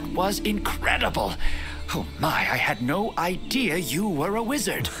 That was incredible. Oh my, I had no idea you were a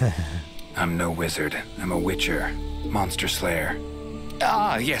wizard. I'm no wizard. I'm a witcher. Monster slayer.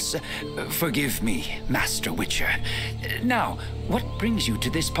 Ah, yes. Forgive me, Master Witcher. Now, what brings you to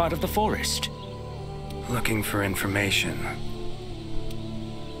this part of the forest? Looking for information.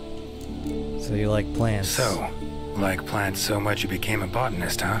 So you like plants? So, like plants so much you became a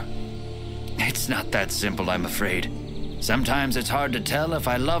botanist, huh? It's not that simple, I'm afraid. Sometimes it's hard to tell if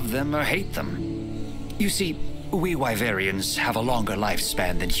I love them or hate them. You see, we Wyverians have a longer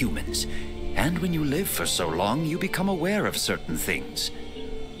lifespan than humans. And when you live for so long, you become aware of certain things.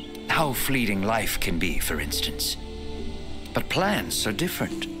 How fleeting life can be, for instance. But plants are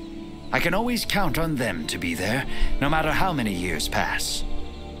different. I can always count on them to be there, no matter how many years pass.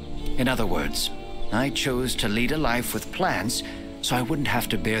 In other words, I chose to lead a life with plants so I wouldn't have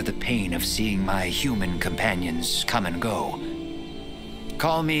to bear the pain of seeing my human companions come and go.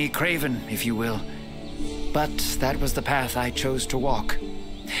 Call me craven, if you will, but that was the path I chose to walk.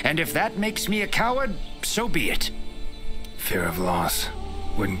 And if that makes me a coward, so be it. Fear of loss.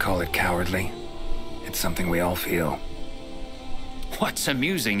 Wouldn't call it cowardly. It's something we all feel. What's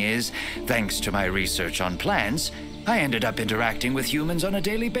amusing is, thanks to my research on plants, I ended up interacting with humans on a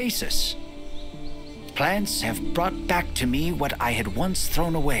daily basis. Plants have brought back to me what I had once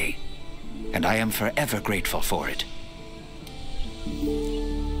thrown away, and I am forever grateful for it.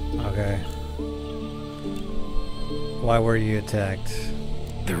 Okay. Why were you attacked?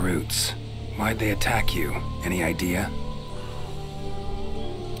 The roots. Why'd they attack you? Any idea?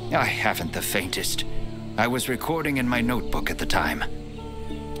 I haven't the faintest. I was recording in my notebook at the time.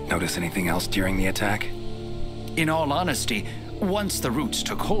 Notice anything else during the attack? In all honesty, once the roots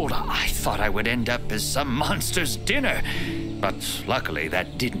took hold, I thought I would end up as some monster's dinner. But luckily,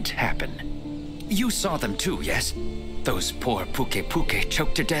 that didn't happen. You saw them too, yes? Those poor Puke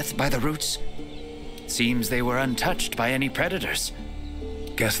choked to death by the roots? Seems they were untouched by any predators.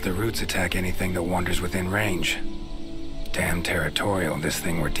 Guess the roots attack anything that wanders within range. Damn territorial, this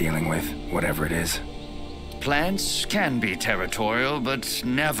thing we're dealing with, whatever it is. Plants can be territorial, but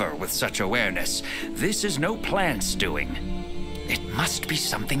never with such awareness. This is no plant's doing. It must be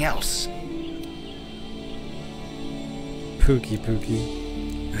something else.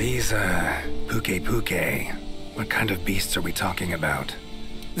 Pookie. These, Puke. What kind of beasts are we talking about?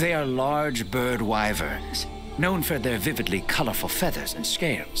 They are large bird wyverns, known for their vividly colorful feathers and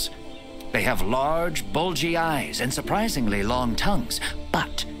scales. They have large, bulgy eyes and surprisingly long tongues,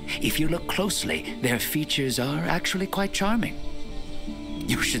 but if you look closely, their features are actually quite charming.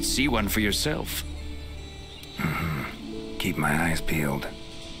 You should see one for yourself. Keep my eyes peeled.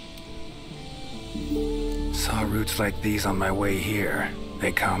 Saw roots like these on my way here.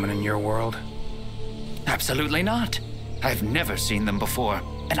 They common in your world? Absolutely not. I've never seen them before,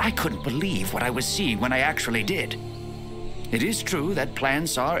 and I couldn't believe what I was seeing when I actually did. It is true that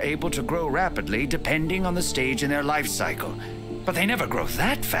plants are able to grow rapidly depending on the stage in their life cycle, but they never grow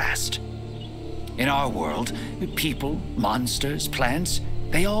that fast. In our world, people, monsters, plants,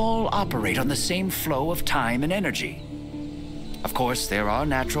 they all operate on the same flow of time and energy. Of course, there are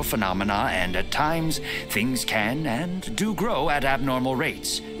natural phenomena, and at times, things can and do grow at abnormal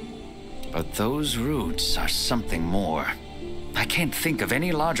rates. But those roots are something more. I can't think of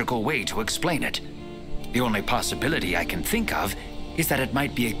any logical way to explain it. The only possibility I can think of is that it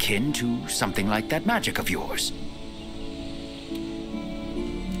might be akin to something like that magic of yours.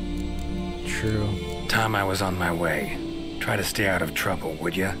 True. Time I was on my way. Try to stay out of trouble,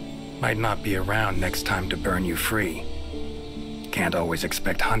 would ya? Might not be around next time to burn you free. Can't always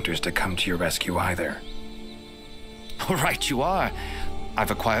expect hunters to come to your rescue either. Right you are. I've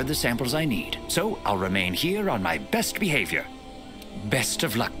acquired the samples I need, so I'll remain here on my best behavior. Best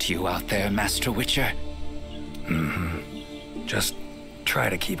of luck to you out there, Master Witcher. Just try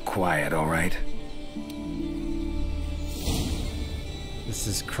to keep quiet, all right? This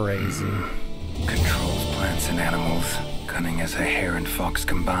is crazy. Controls plants and animals, cunning as a hare and fox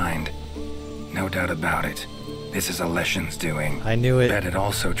combined. No doubt about it. This is a Leshen's doing. I knew it. Bet it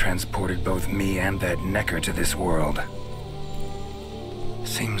also transported both me and that Necker to this world.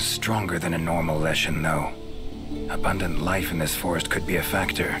 Seems stronger than a normal Leshen, though. Abundant life in this forest could be a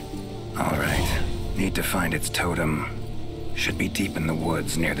factor. All right. Need to find its totem. Should be deep in the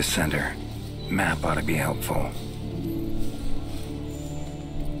woods near the center. Map ought to be helpful.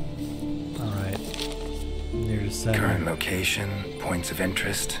 Alright. Near the center. Current location, points of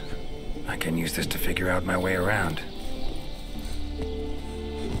interest. I can use this to figure out my way around.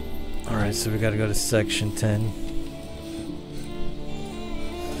 Alright, so we gotta go to section 10.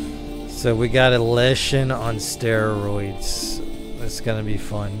 So we got a Leshen on steroids. It's gonna be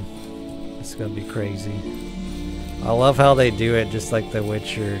fun. It's gonna be crazy. I love how they do it, just like The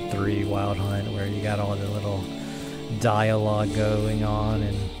Witcher 3 Wild Hunt, where you got all the little dialogue going on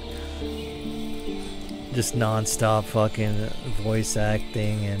and just non-stop fucking voice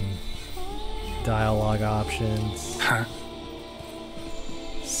acting and dialogue options. Huh?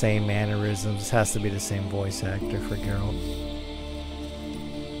 Same mannerisms. Has to be the same voice actor for Geralt.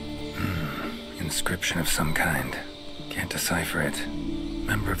 Inscription of some kind. Can't decipher it.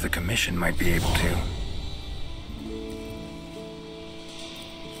 Member of the commission might be able to.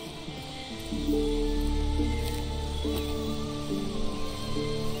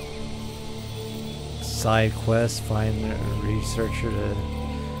 Side quest, find a researcher to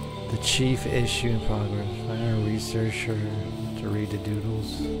the chief issue in progress. Find a researcher to read the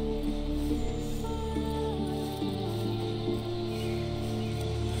doodles.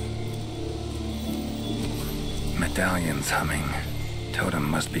 Medallions humming. Totem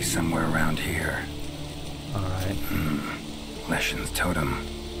must be somewhere around here. Alright. Leshen's totem.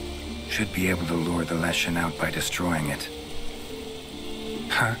 Should be able to lure the Leshen out by destroying it.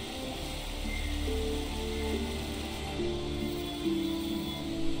 Huh?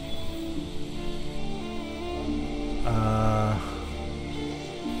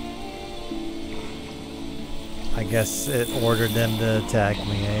 I guess it ordered them to attack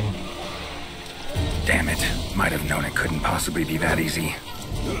me, eh? Damn it. Might have known it couldn't possibly be that easy.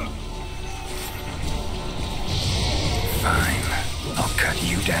 Fine. I'll cut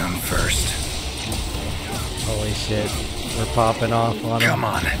you down first. Holy shit. We're popping off on Come them.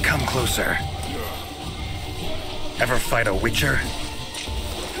 on, come closer. Ever fight a Witcher?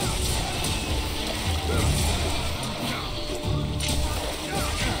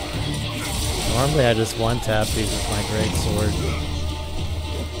 Normally I just one-tap these with my great sword.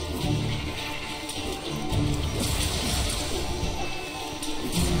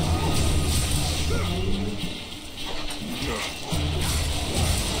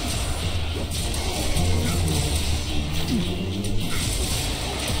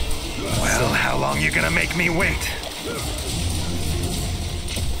 Well, how long you gonna make me wait?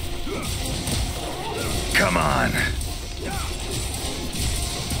 Come on.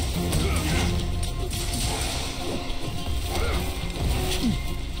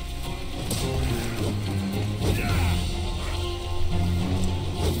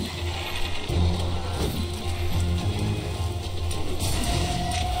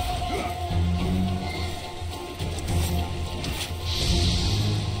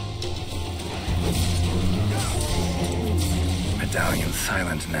 Medallion's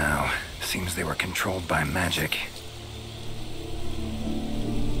silent now. Seems they were controlled by magic.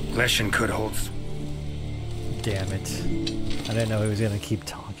 Leshen could hold... Damn it. I didn't know he was gonna keep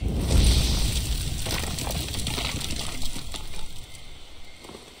talking.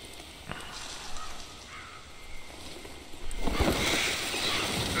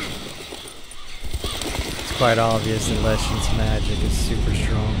 It's quite obvious that Leshen's magic is super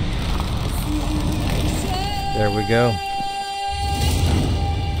strong. There we go.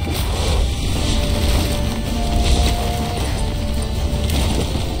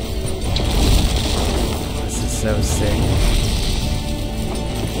 So sick.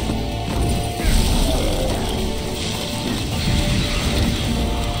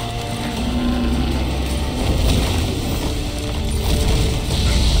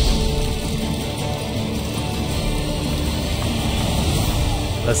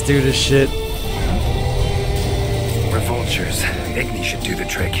 Let's do this shit. We're vultures. Igni should do the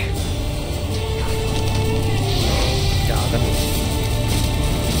trick. Got him.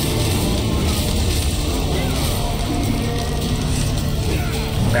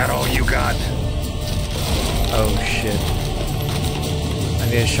 That all you got? Oh shit. I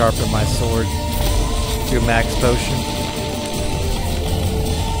need to sharpen my sword. Do max potion.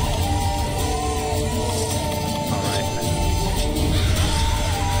 Alright.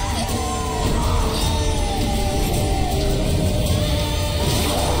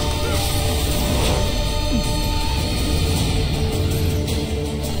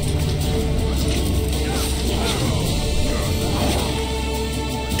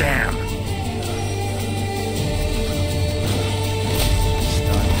 Damn.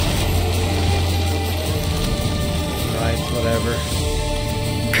 Right, whatever.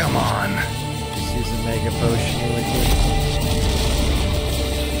 Come on. Just use a mega potion really quick.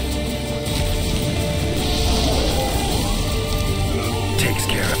 Takes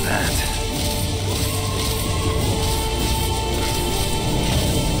care of that.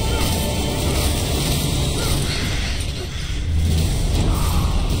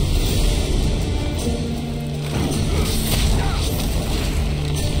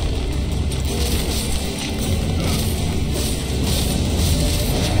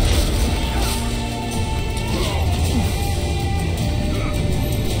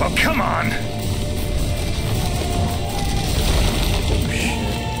 Oh, come on!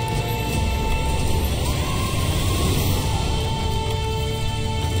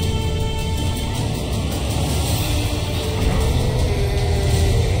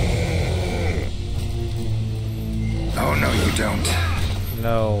 Oh, no, you don't.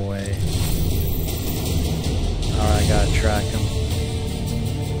 No way. Alright, I gotta track him.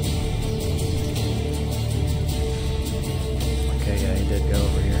 Okay, yeah, he did go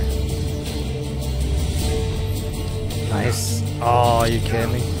over here. Nice. Oh, you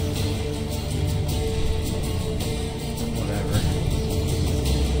kidding me? Whatever.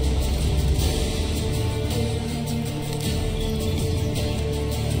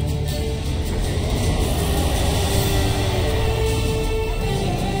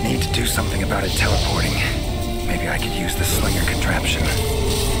 Need to do something about it teleporting. Maybe I could use the slinger contraption.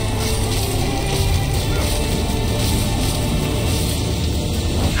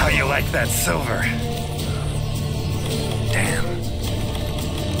 How you like that silver? Damn.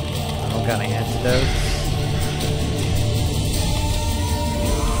 I don't got any antidotes.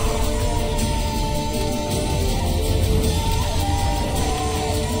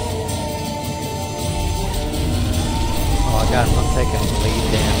 Oh, I got him. I'm taking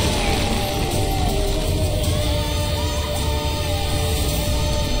bleed damage.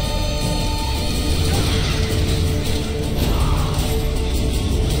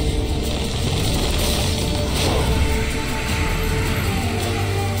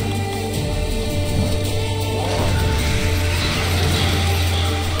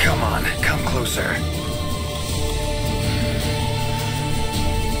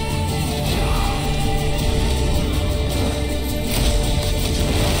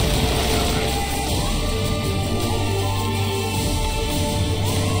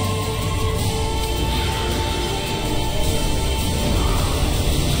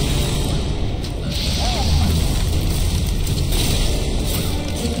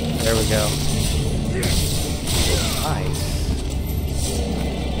 go. Nice.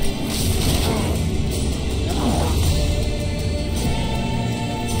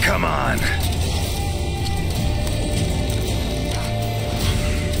 Come on.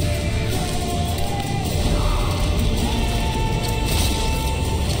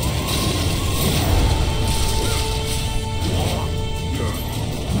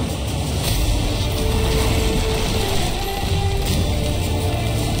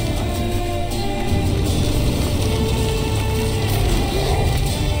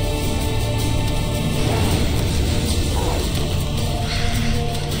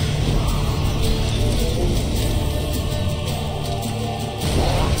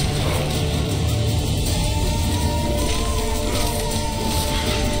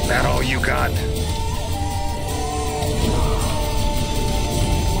 That all you got?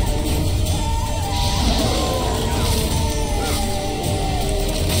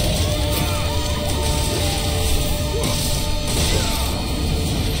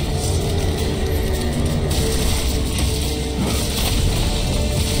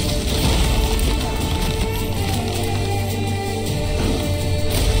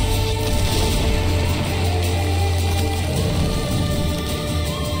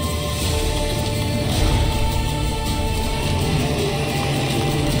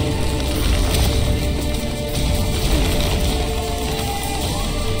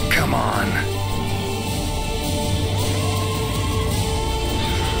 Come on.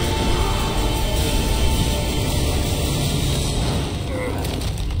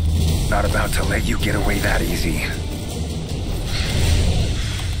 Not about to let you get away that easy.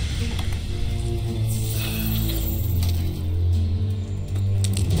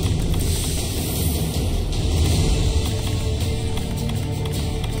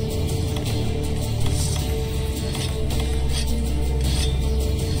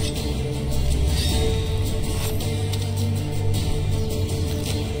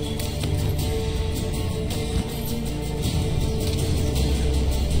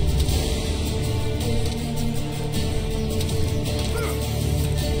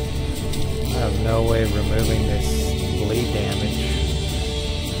 I have no way of removing this bleed damage.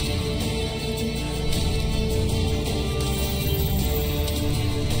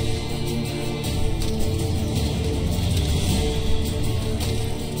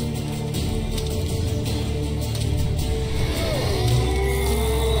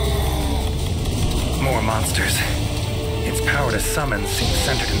 More monsters. Its power to summon seems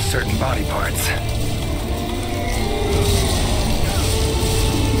centered in certain body parts.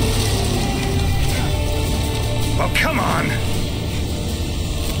 Well, come on!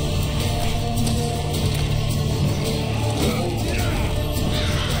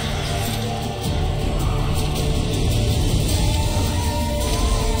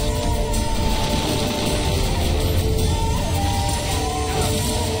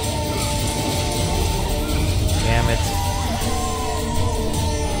 Damn it.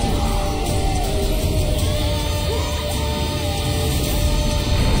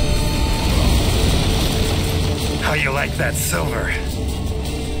 How you like that silver?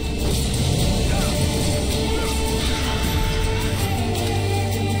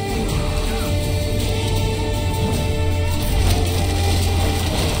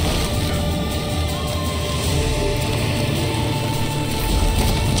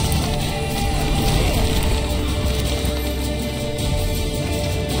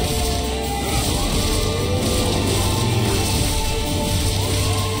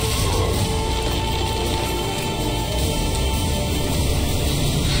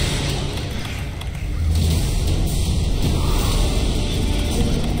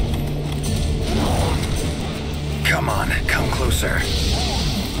 Come on, come closer.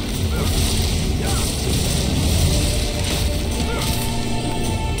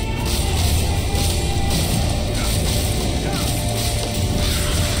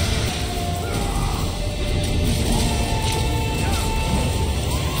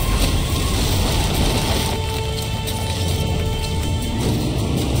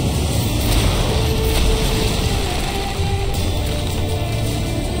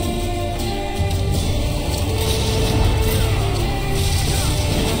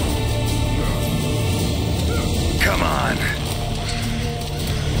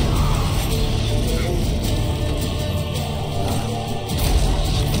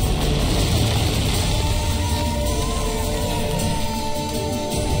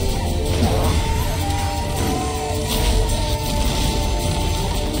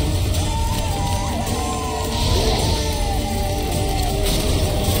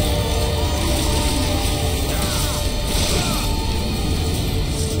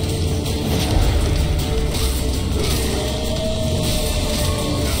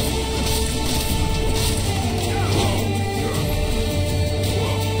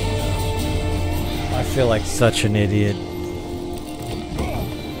 feel like such an idiot.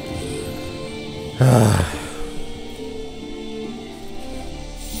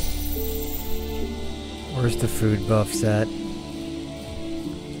 Where's the food buffs at?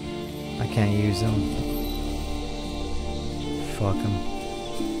 I can't use them. Fuck them.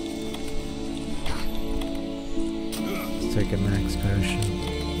 Let's take a max potion.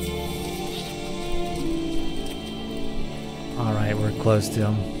 Alright, we're close to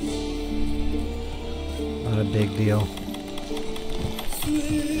him. Not a big deal.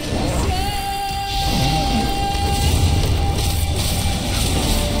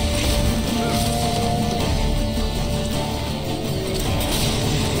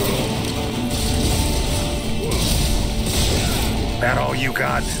 That all you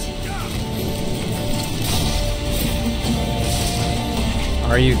got?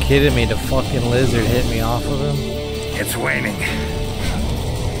 Are you kidding me? The fucking lizard hit me off of him? It's waning.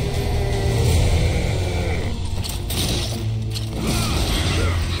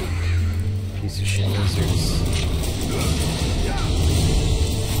 Piece of shit lizards.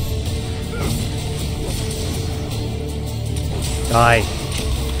 Die.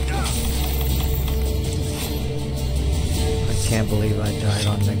 I can't believe I died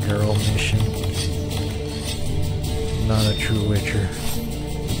on the girl mission. Not a true Witcher.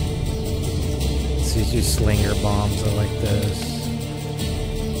 These you slinger bombs, I like those.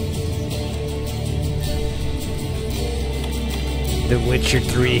 The Witcher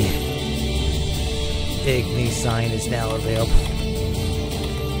 3 Igni sign is now available.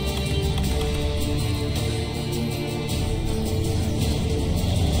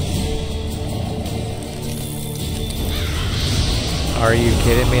 Are you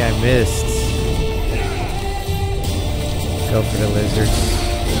kidding me? I missed. Go for the lizards.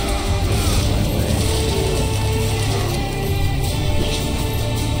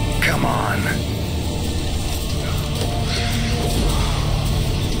 Come on.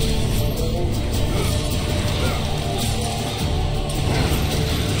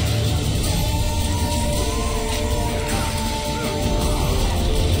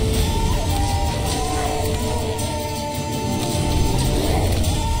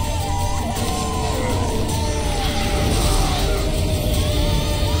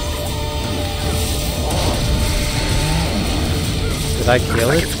 Did I kill Looks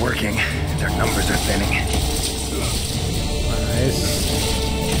like it? it's working. Their numbers are thinning. Nice.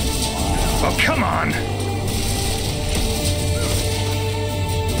 Oh, come on!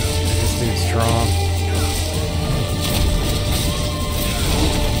 This dude's strong.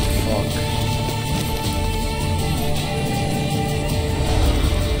 Fuck.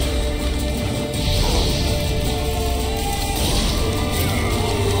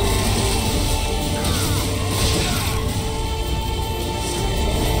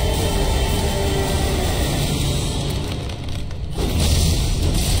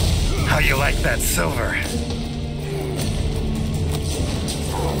 How you like that silver?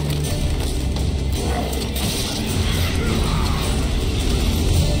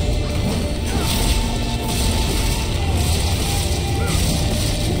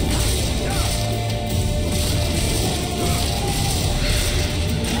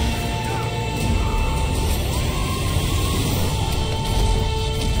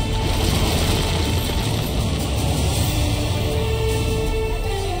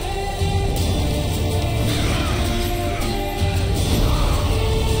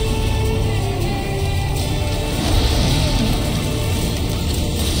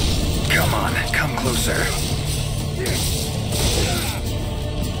 Come closer.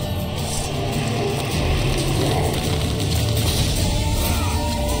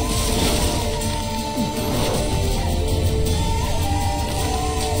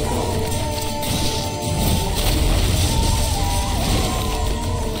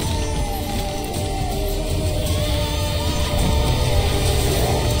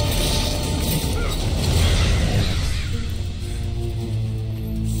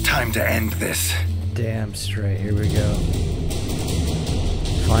 Time to end this. Damn straight. Here we go.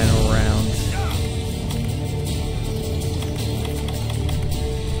 Final round.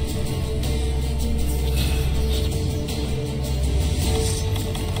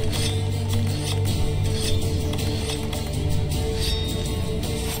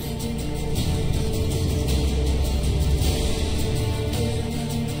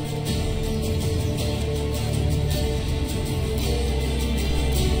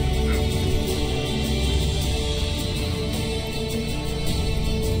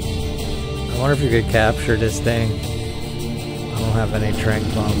 I wonder if you could capture this thing. I don't have any trank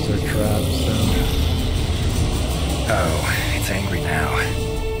bombs or traps, so. Oh, it's angry now.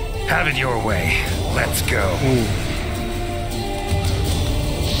 Have it your way. Let's go.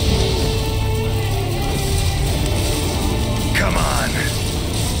 Come on.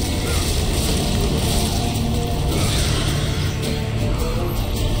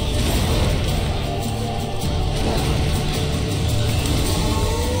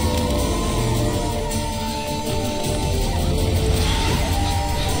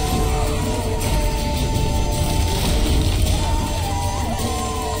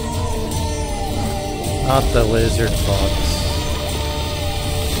 Not the lizard fox.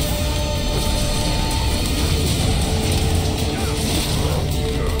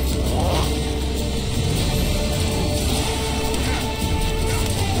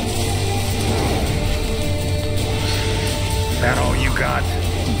 That all you got?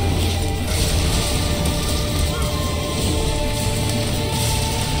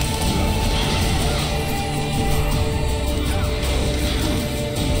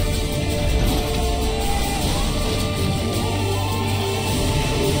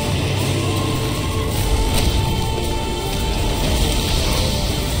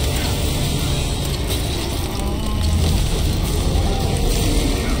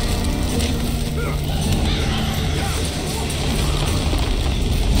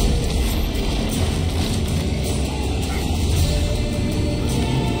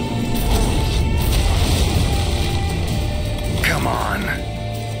 Come on.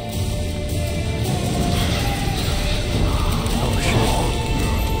 Oh shit.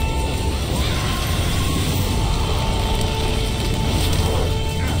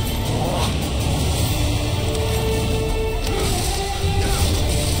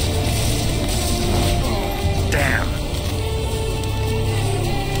 Damn.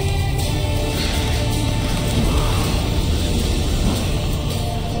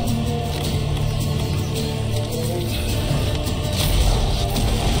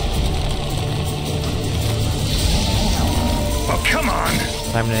 Oh, come on.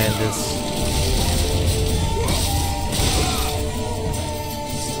 Time to end this.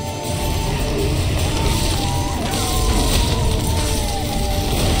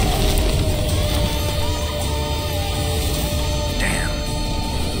 Damn.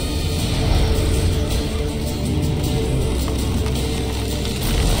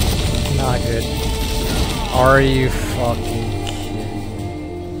 Not good. Are you fucking kidding me?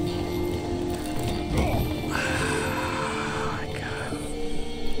 Oh my god.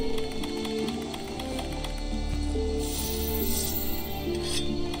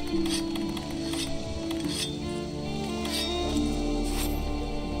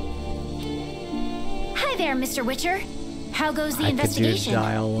 Hi there, Mr. Witcher. How goes the I could do investigation?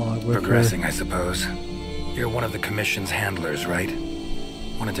 dialogue with Progressing, I suppose. You're one of the Commission's handlers, right?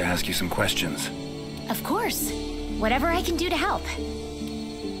 Wanted to ask you some questions. Of course. Whatever I can do to help.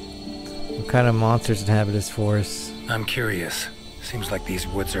 What kind of monsters inhabit this forest? I'm curious. Seems like these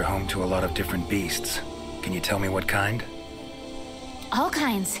woods are home to a lot of different beasts. Can you tell me what kind? All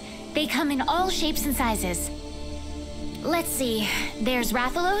kinds. They come in all shapes and sizes. Let's see. There's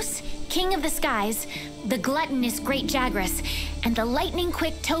Rathalos, King of the Skies, the gluttonous Great Jagras, and the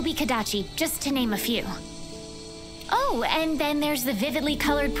lightning-quick Toby Kadachi, just to name a few. Oh, and then there's the vividly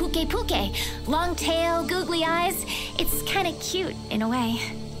colored Puke Puke. Long tail, googly eyes. It's kind of cute, in a way.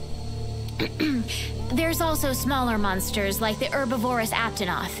 There's also smaller monsters like the herbivorous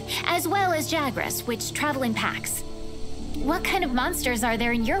Aptonoth, as well as Jagras, which travel in packs. What kind of monsters are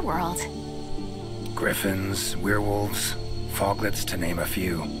there in your world? Griffins, werewolves, foglets, to name a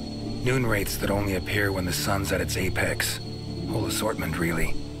few. Noon wraiths that only appear when the sun's at its apex. Whole assortment,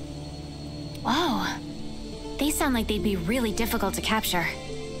 really. Whoa. They sound like they'd be really difficult to capture.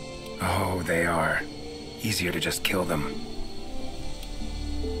 Oh, they are. Easier to just kill them.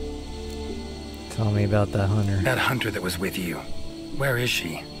 Tell me about that hunter. That hunter that was with you. Where is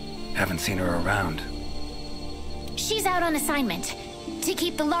she? Haven't seen her around. She's out on assignment to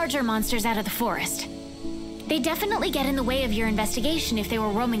keep the larger monsters out of the forest. They definitely get in the way of your investigation if they were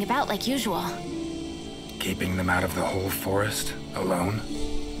roaming about like usual. Keeping them out of the whole forest? Alone?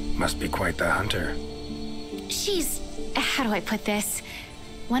 Must be quite the hunter. She's, how do I put this?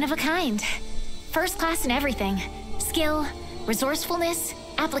 One of a kind. First class in everything. Skill, resourcefulness,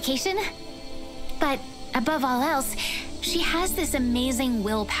 application. But above all else, she has this amazing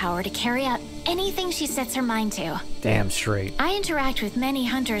willpower to carry out anything she sets her mind to. Damn straight. I interact with many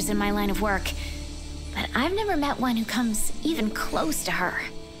hunters in my line of work, but I've never met one who comes even close to her.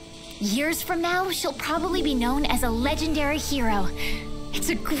 Years from now, she'll probably be known as a legendary hero. It's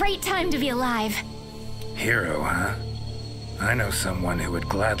a great time to be alive. Hero, huh? I know someone who would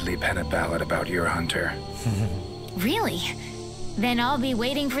gladly pen a ballad about your hunter. Really? Then I'll be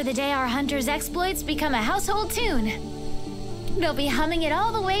waiting for the day our hunter's exploits become a household tune. They'll be humming it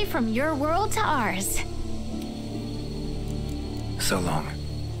all the way from your world to ours. So long.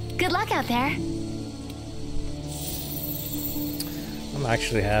 Good luck out there. I'm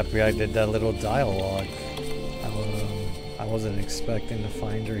actually happy I did that little dialogue. I wasn't expecting to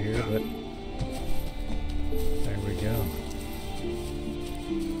find her here, but there we go.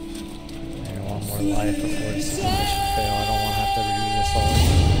 And one more life before this mission fail. I don't want to have to redo this all.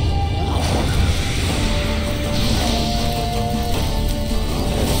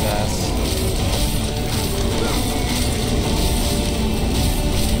 Get his ass.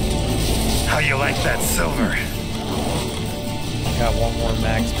 How you like that silver? Got one more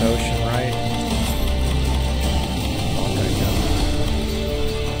max potion, right? Okay, go.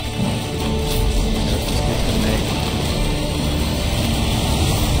 Let's just get the make.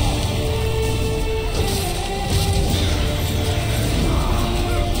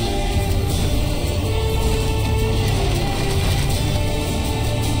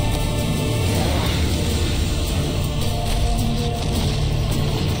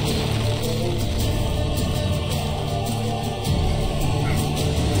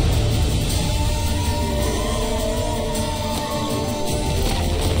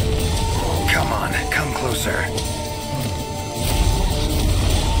 Closer.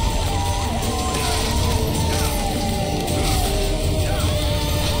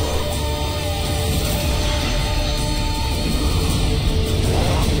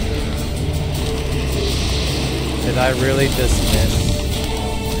 Did I really dismiss?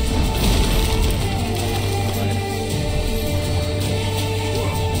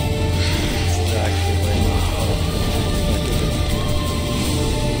 This is actually way more fun.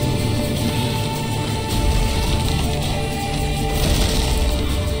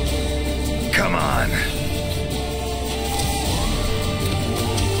 Come on.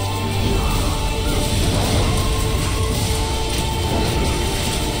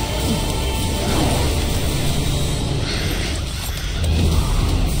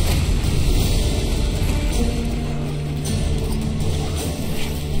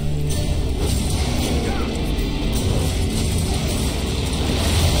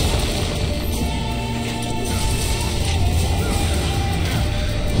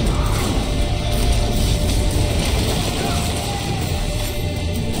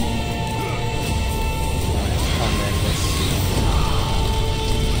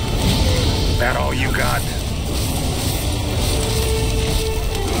 That all you got?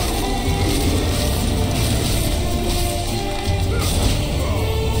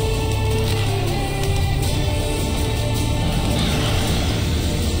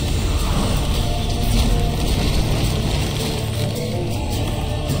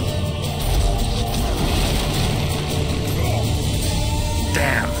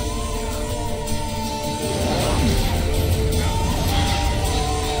 Damn.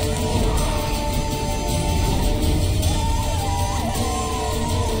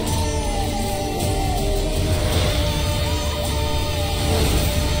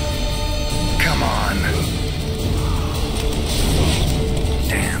 Come on.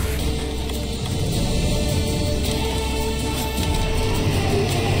 Damn.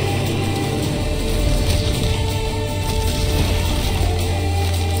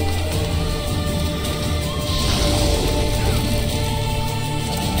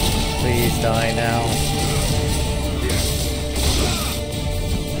 Please die now.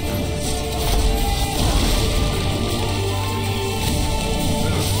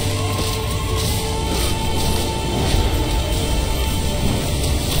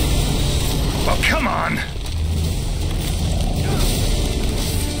 Well, come on.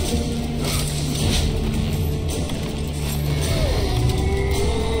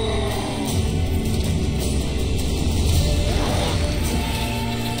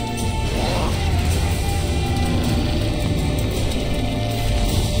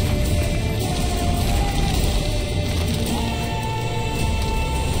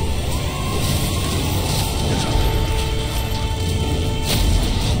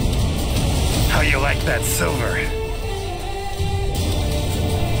 How you like that silver?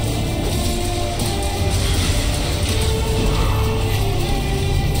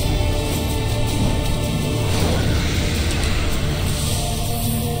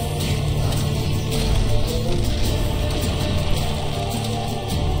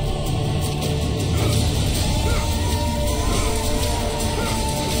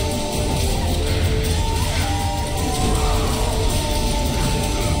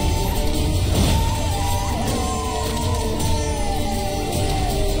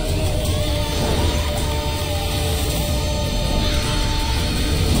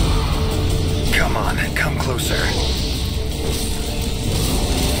 on, come closer.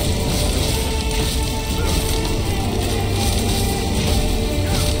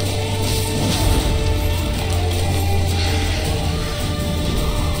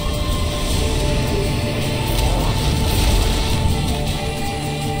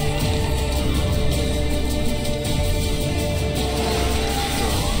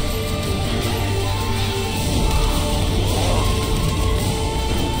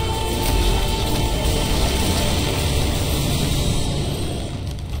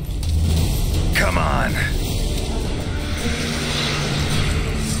 Come on.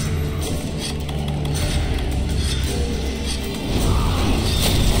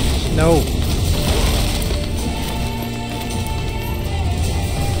 No.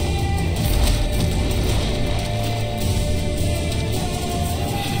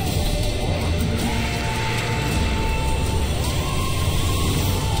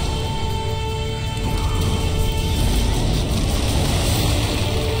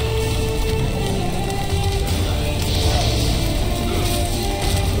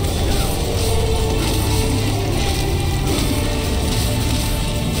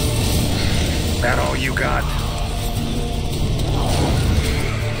 That all you got?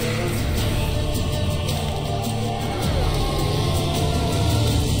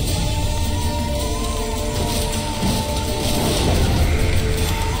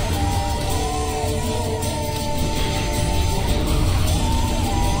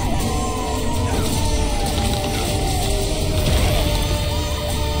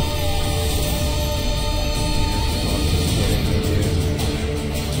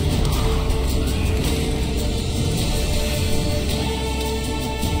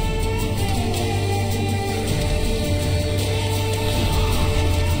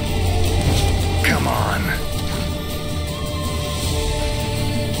 Come on.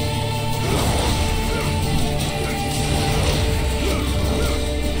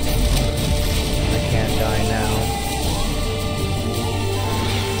 I can't die now.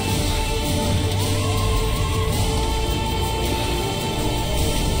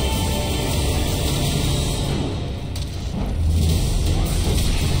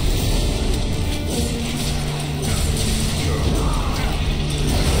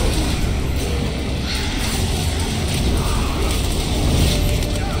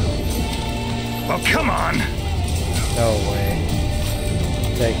 Well, come on. No way.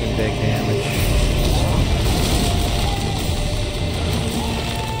 Taking big damage.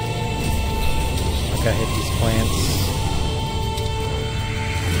 Look, I hit these plants.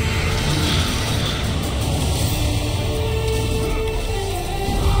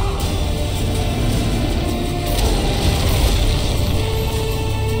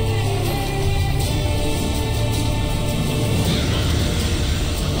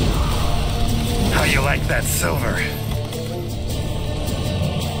 How you like that silver?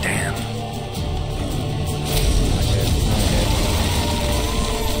 Damn.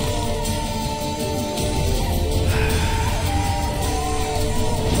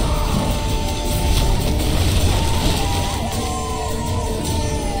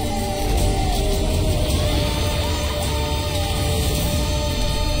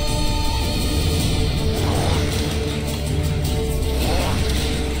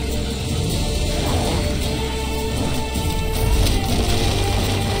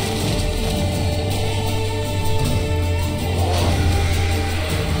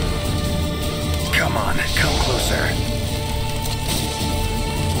 Come on, come closer.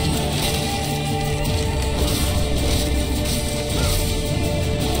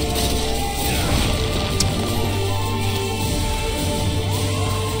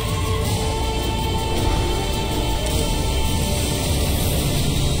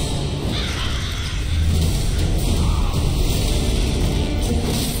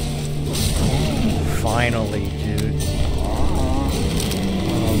 Finally, dude.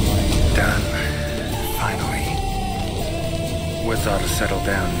 Oh my god. Done. Finally. Woods ought to settle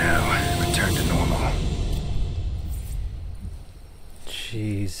down now. Return to normal.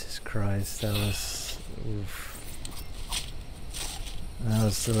 Jesus Christ, that was... Oof. That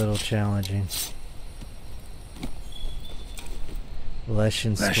was a little challenging.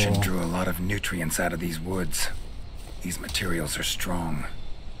 Leshen Leshen Skull. drew a lot of nutrients out of these woods. These materials are strong.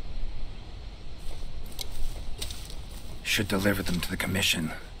 Should deliver them to the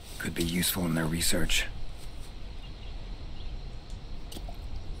Commission. Could be useful in their research.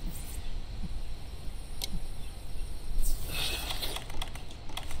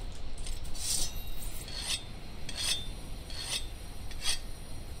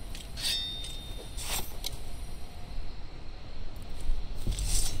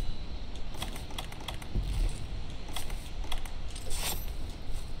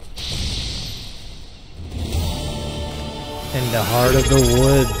 the heart of the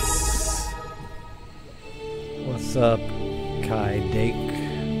woods. What's up, Kai Dake?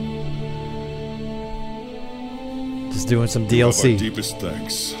 Just doing some DLC. Our deepest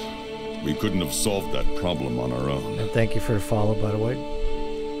thanks. We couldn't have solved that problem on our own. And thank you for the follow, by the way.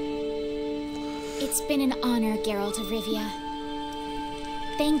 It's been an honor, Geralt of Rivia.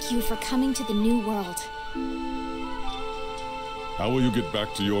 Thank you for coming to the New World. How will you get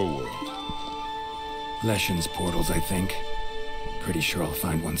back to your world? Leshen's portals, I think. Pretty sure I'll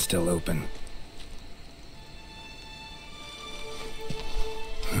find one still open.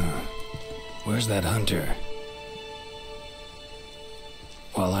 Where's that hunter?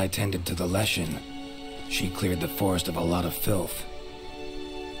 While I tended to the Leshen, she cleared the forest of a lot of filth.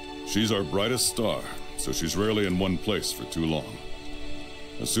 She's our brightest star, so she's rarely in one place for too long.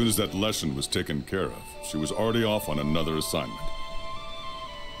 As soon as that Leshen was taken care of, she was already off on another assignment.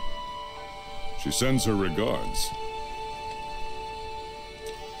 She sends her regards.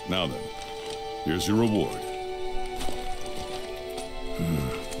 Now then, here's your reward.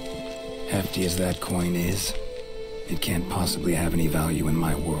 Hefty as that coin is, it can't possibly have any value in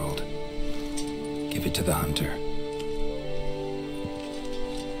my world. Give it to the hunter.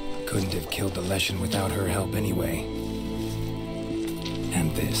 Couldn't have killed the Leshen without her help anyway.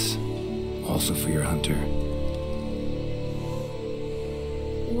 And this, also for your hunter.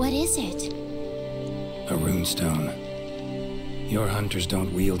 What is it? A runestone. Your hunters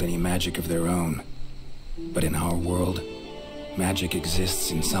don't wield any magic of their own. But in our world, magic exists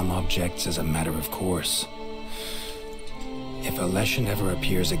in some objects as a matter of course. If a Leshen ever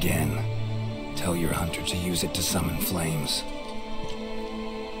appears again, tell your hunter to use it to summon flames.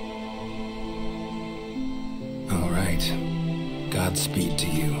 All right. Godspeed to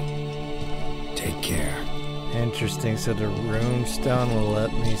you. Take care. Interesting, so the runestone will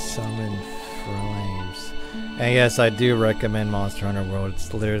let me summon flames. And yes, I do recommend Monster Hunter World.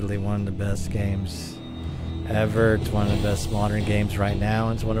 It's literally one of the best games ever. It's one of the best modern games right now.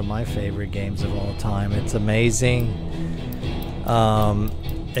 It's one of my favorite games of all time. It's amazing.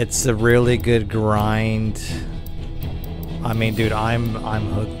 It's a really good grind. I mean, dude, I'm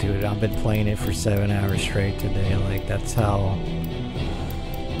hooked to it. I've been playing it for 7 hours straight today. Like, that's how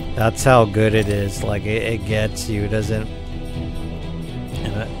good it is. Like, it gets you. It doesn't,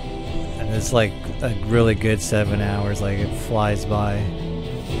 and it's like a really good 7 hours. Like, it flies by.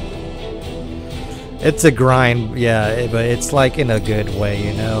 It's a grind, yeah, but it's like in a good way,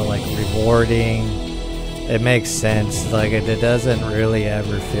 you know, like rewarding. It makes sense. Like, it doesn't really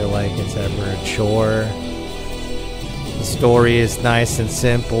ever feel like it's ever a chore. The story is nice and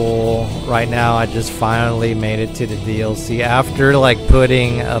simple. Right now, I just finally made it to the DLC after like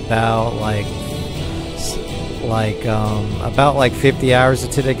putting about 50 hours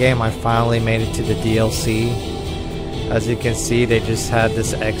into the game. I finally made it to the DLC. As you can see, they just had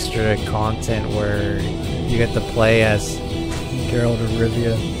this extra content where you get to play as Geralt of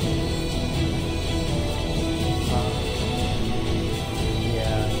Rivia.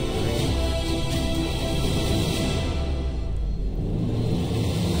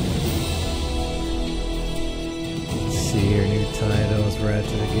 See your new titles. We're at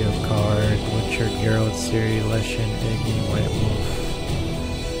the gift card. Witcher, Geralt, Ciri, Leshen, Igni, White Wolf.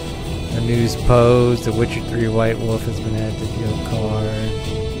 A news post. The Witcher 3 White Wolf has been added to the gift card.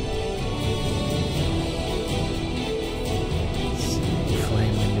 Let's see,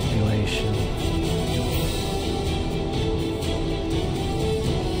 flame manipulation.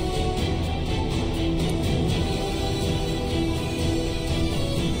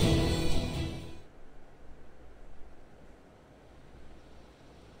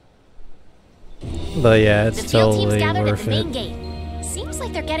 But yeah, it's totally worth it. Gate. Seems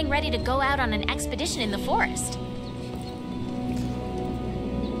like they're getting ready to go out on an expedition in the forest.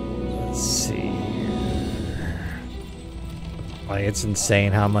 Let's see. Like, it's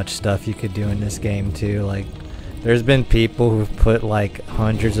insane how much stuff you could do in this game too. Like, there's been people who've put like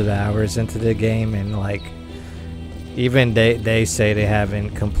hundreds of hours into the game, and like even they say they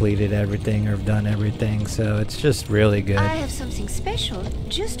haven't completed everything or done everything, so it's just really good. I have something special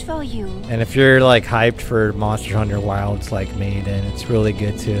just for you. And if you're like hyped for Monster Hunter Wilds like me, then it's really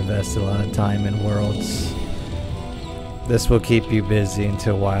good to invest a lot of time in Worlds. This will keep you busy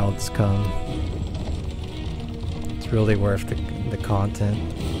until Wilds come. It's really worth the content.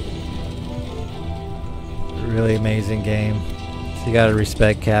 Really amazing game. So you gotta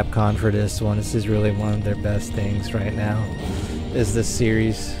respect Capcom for this one. This is really one of their best things right now, is this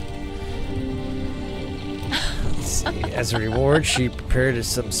series. Let's see. As a reward, she prepared us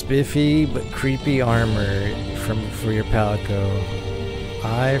some spiffy but creepy armor for your Palico.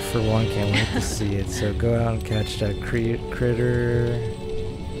 I, for one, can't wait to see it. So go out and catch that critter.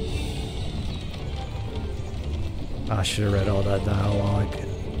 I should have read all that dialogue.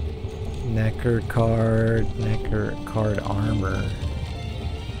 Necker card armor.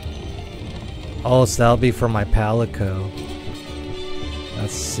 Oh, so that'll be for my Palico.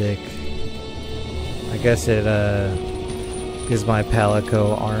 That's sick. I guess it gives my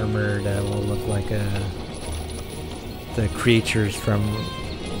Palico armor that will look like the creatures from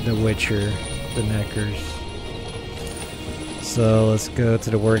The Witcher, the Neckers. So let's go to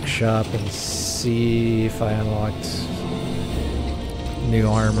the workshop and see if I unlocked new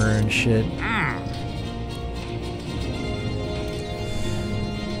armor and shit.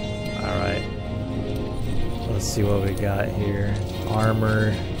 Alright. Let's see what we got here.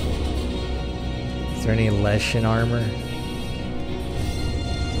 Armor. Is there any Leshen armor?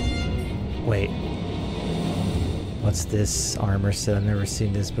 Wait. What's this armor set? I've never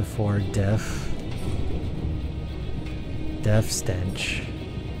seen this before. Death Stench.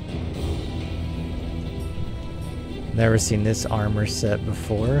 Never seen this armor set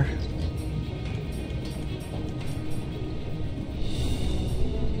before.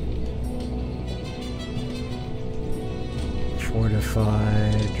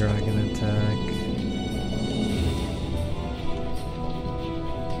 Fortify, dragon attack.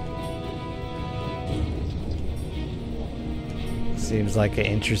 Seems like an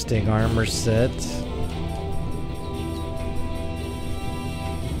interesting armor set.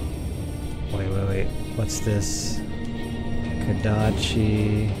 Wait. What's this?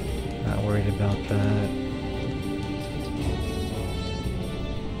 Kadachi. Not worried about that.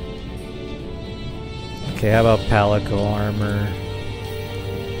 Okay, how about Palico armor?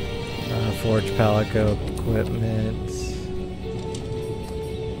 Forge Palico equipment.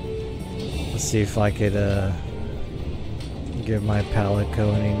 Let's see if I could give my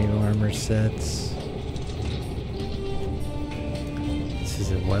Palico any new armor sets. This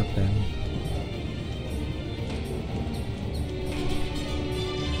is a weapon.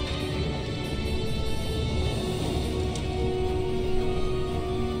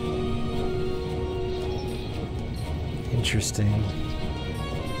 Interesting.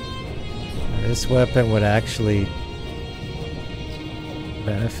 Now, this weapon would actually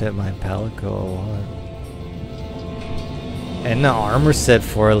benefit my Palico a lot. And the armor set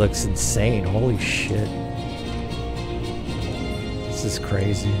for it looks insane. Holy shit. This is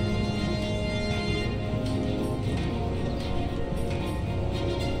crazy.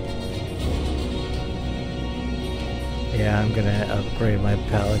 Yeah, I'm gonna upgrade my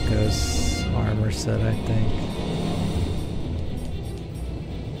Palico's armor set, I think.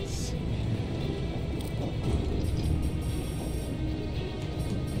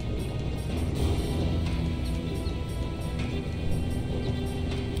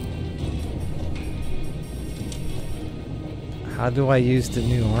 How do I use the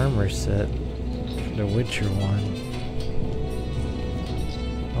new armor set for the Witcher one?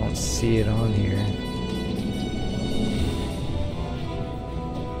 I don't see it on here.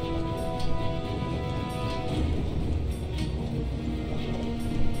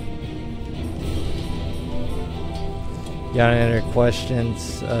 Got any other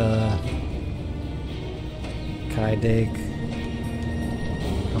questions? Kaidek.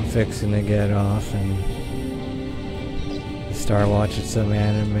 I'm fixing to get off and start watching some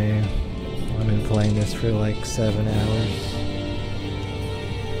anime. I've been playing this for like 7 hours.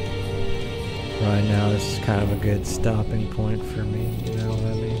 Right now this is kind of a good stopping point for me, you know what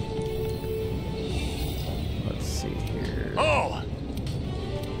I mean? Let's see here. Oh!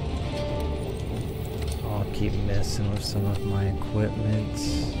 I'll keep messing with some of my equipment.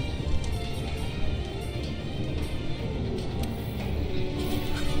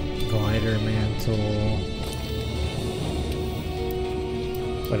 Glider mantle.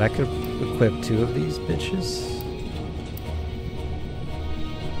 But I could equip 2 of these bitches.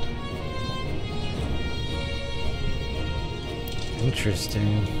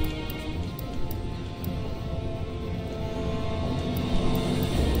 Interesting.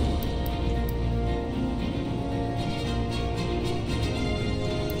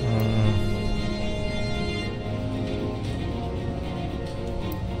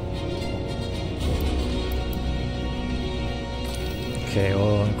 Okay,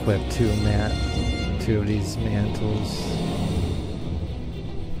 we'll equip 2 of these mantles.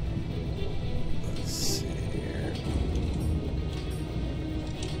 Let's see here.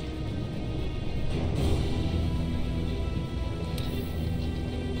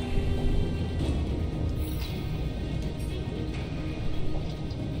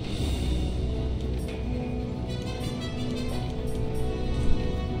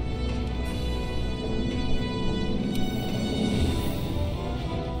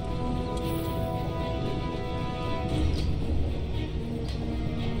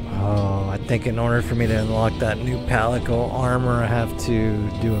 think in order for me to unlock that new Palico armor, I have to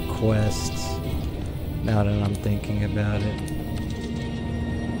do a quest. Now that I'm thinking about it.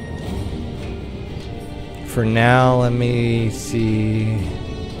 For now, let me see.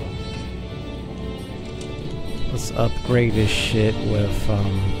 Let's upgrade this shit with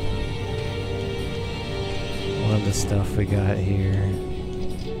one of the stuff we got here.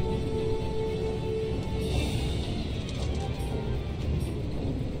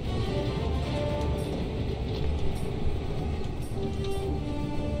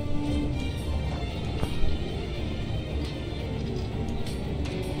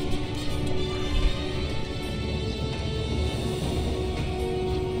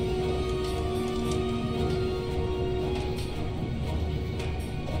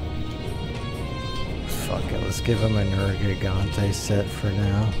 Let's give him an Urgigante set for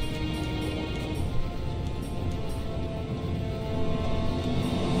now.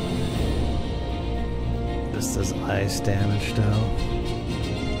 This does ice damage though.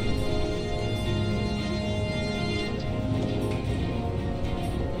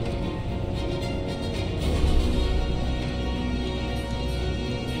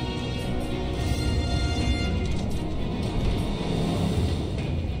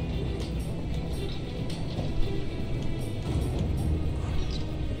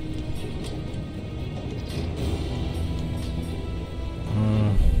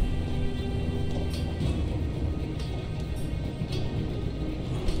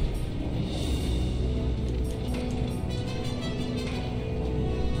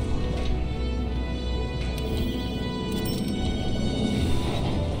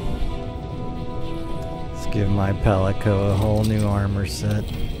 Give my Palico a whole new armor set.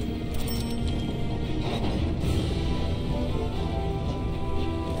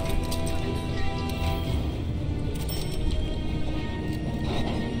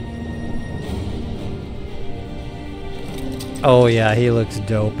 Oh yeah, he looks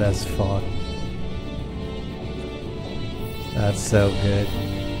dope as fuck. That's so good.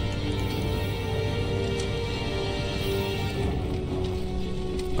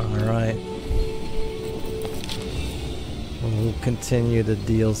 Alright. We'll continue the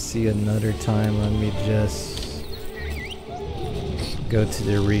DLC another time. Let me just go to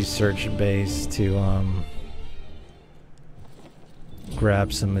the research base to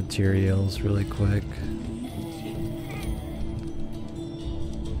grab some materials really quick.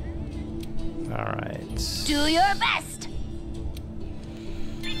 Alright. Do your best!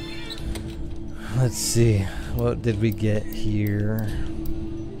 Let's see. What did we get here?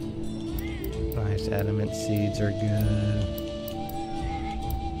 Nice adamant seeds are good.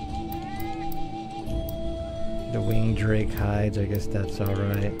 The winged drake hides, I guess that's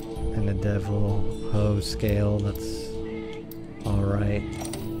alright. And the devil hoe scale, that's alright.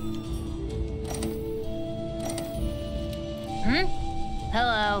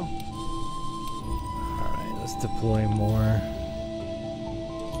 Hello. Alright, let's deploy more.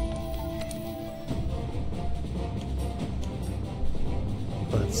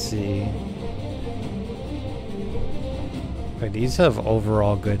 Let's see. Wait, these have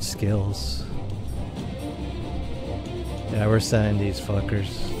overall good skills. Yeah, we're sending these fuckers.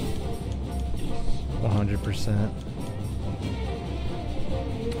 100%.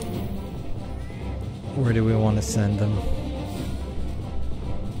 Where do we want to send them?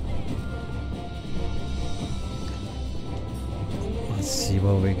 Let's see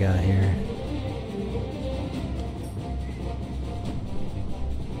what we got here.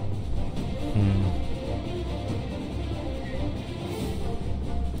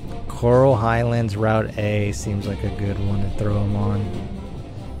 Coral Highlands Route A seems like a good one to throw them on.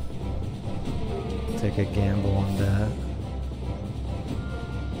 Take a gamble on that.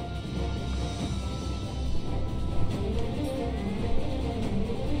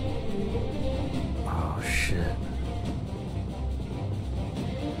 Oh shit.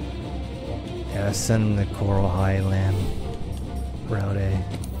 Yeah, send them to Coral Highland Route A.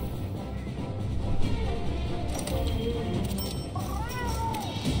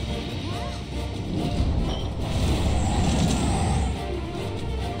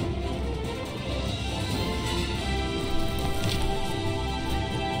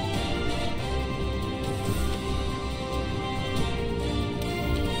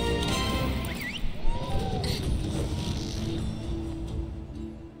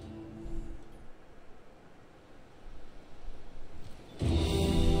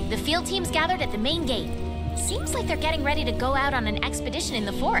 Field teams gathered at the main gate. Seems like they're getting ready to go out on an expedition in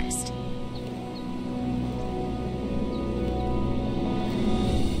the forest.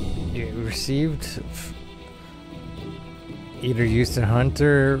 You received Either use the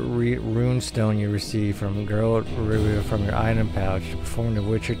Hunter runestone you receive from Girl Rivia from your item pouch to perform the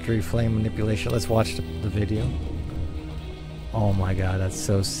Witcher 3 flame manipulation. Let's watch the video. Oh my god, that's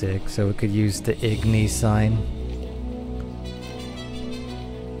so sick. So we could use the Igni sign.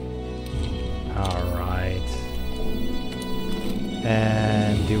 Alright.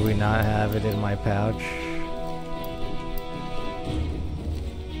 And do we not have it in my pouch?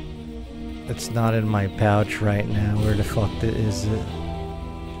 It's not in my pouch right now. Where the fuck is it?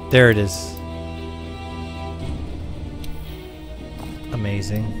 There it is.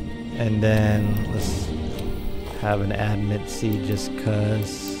 Amazing. And then let's have an admit C just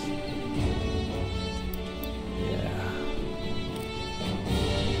cuz. Yeah.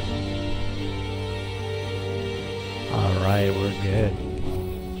 Alright, we're good.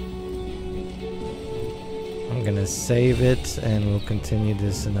 I'm gonna save it and we'll continue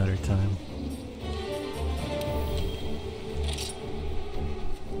this another time.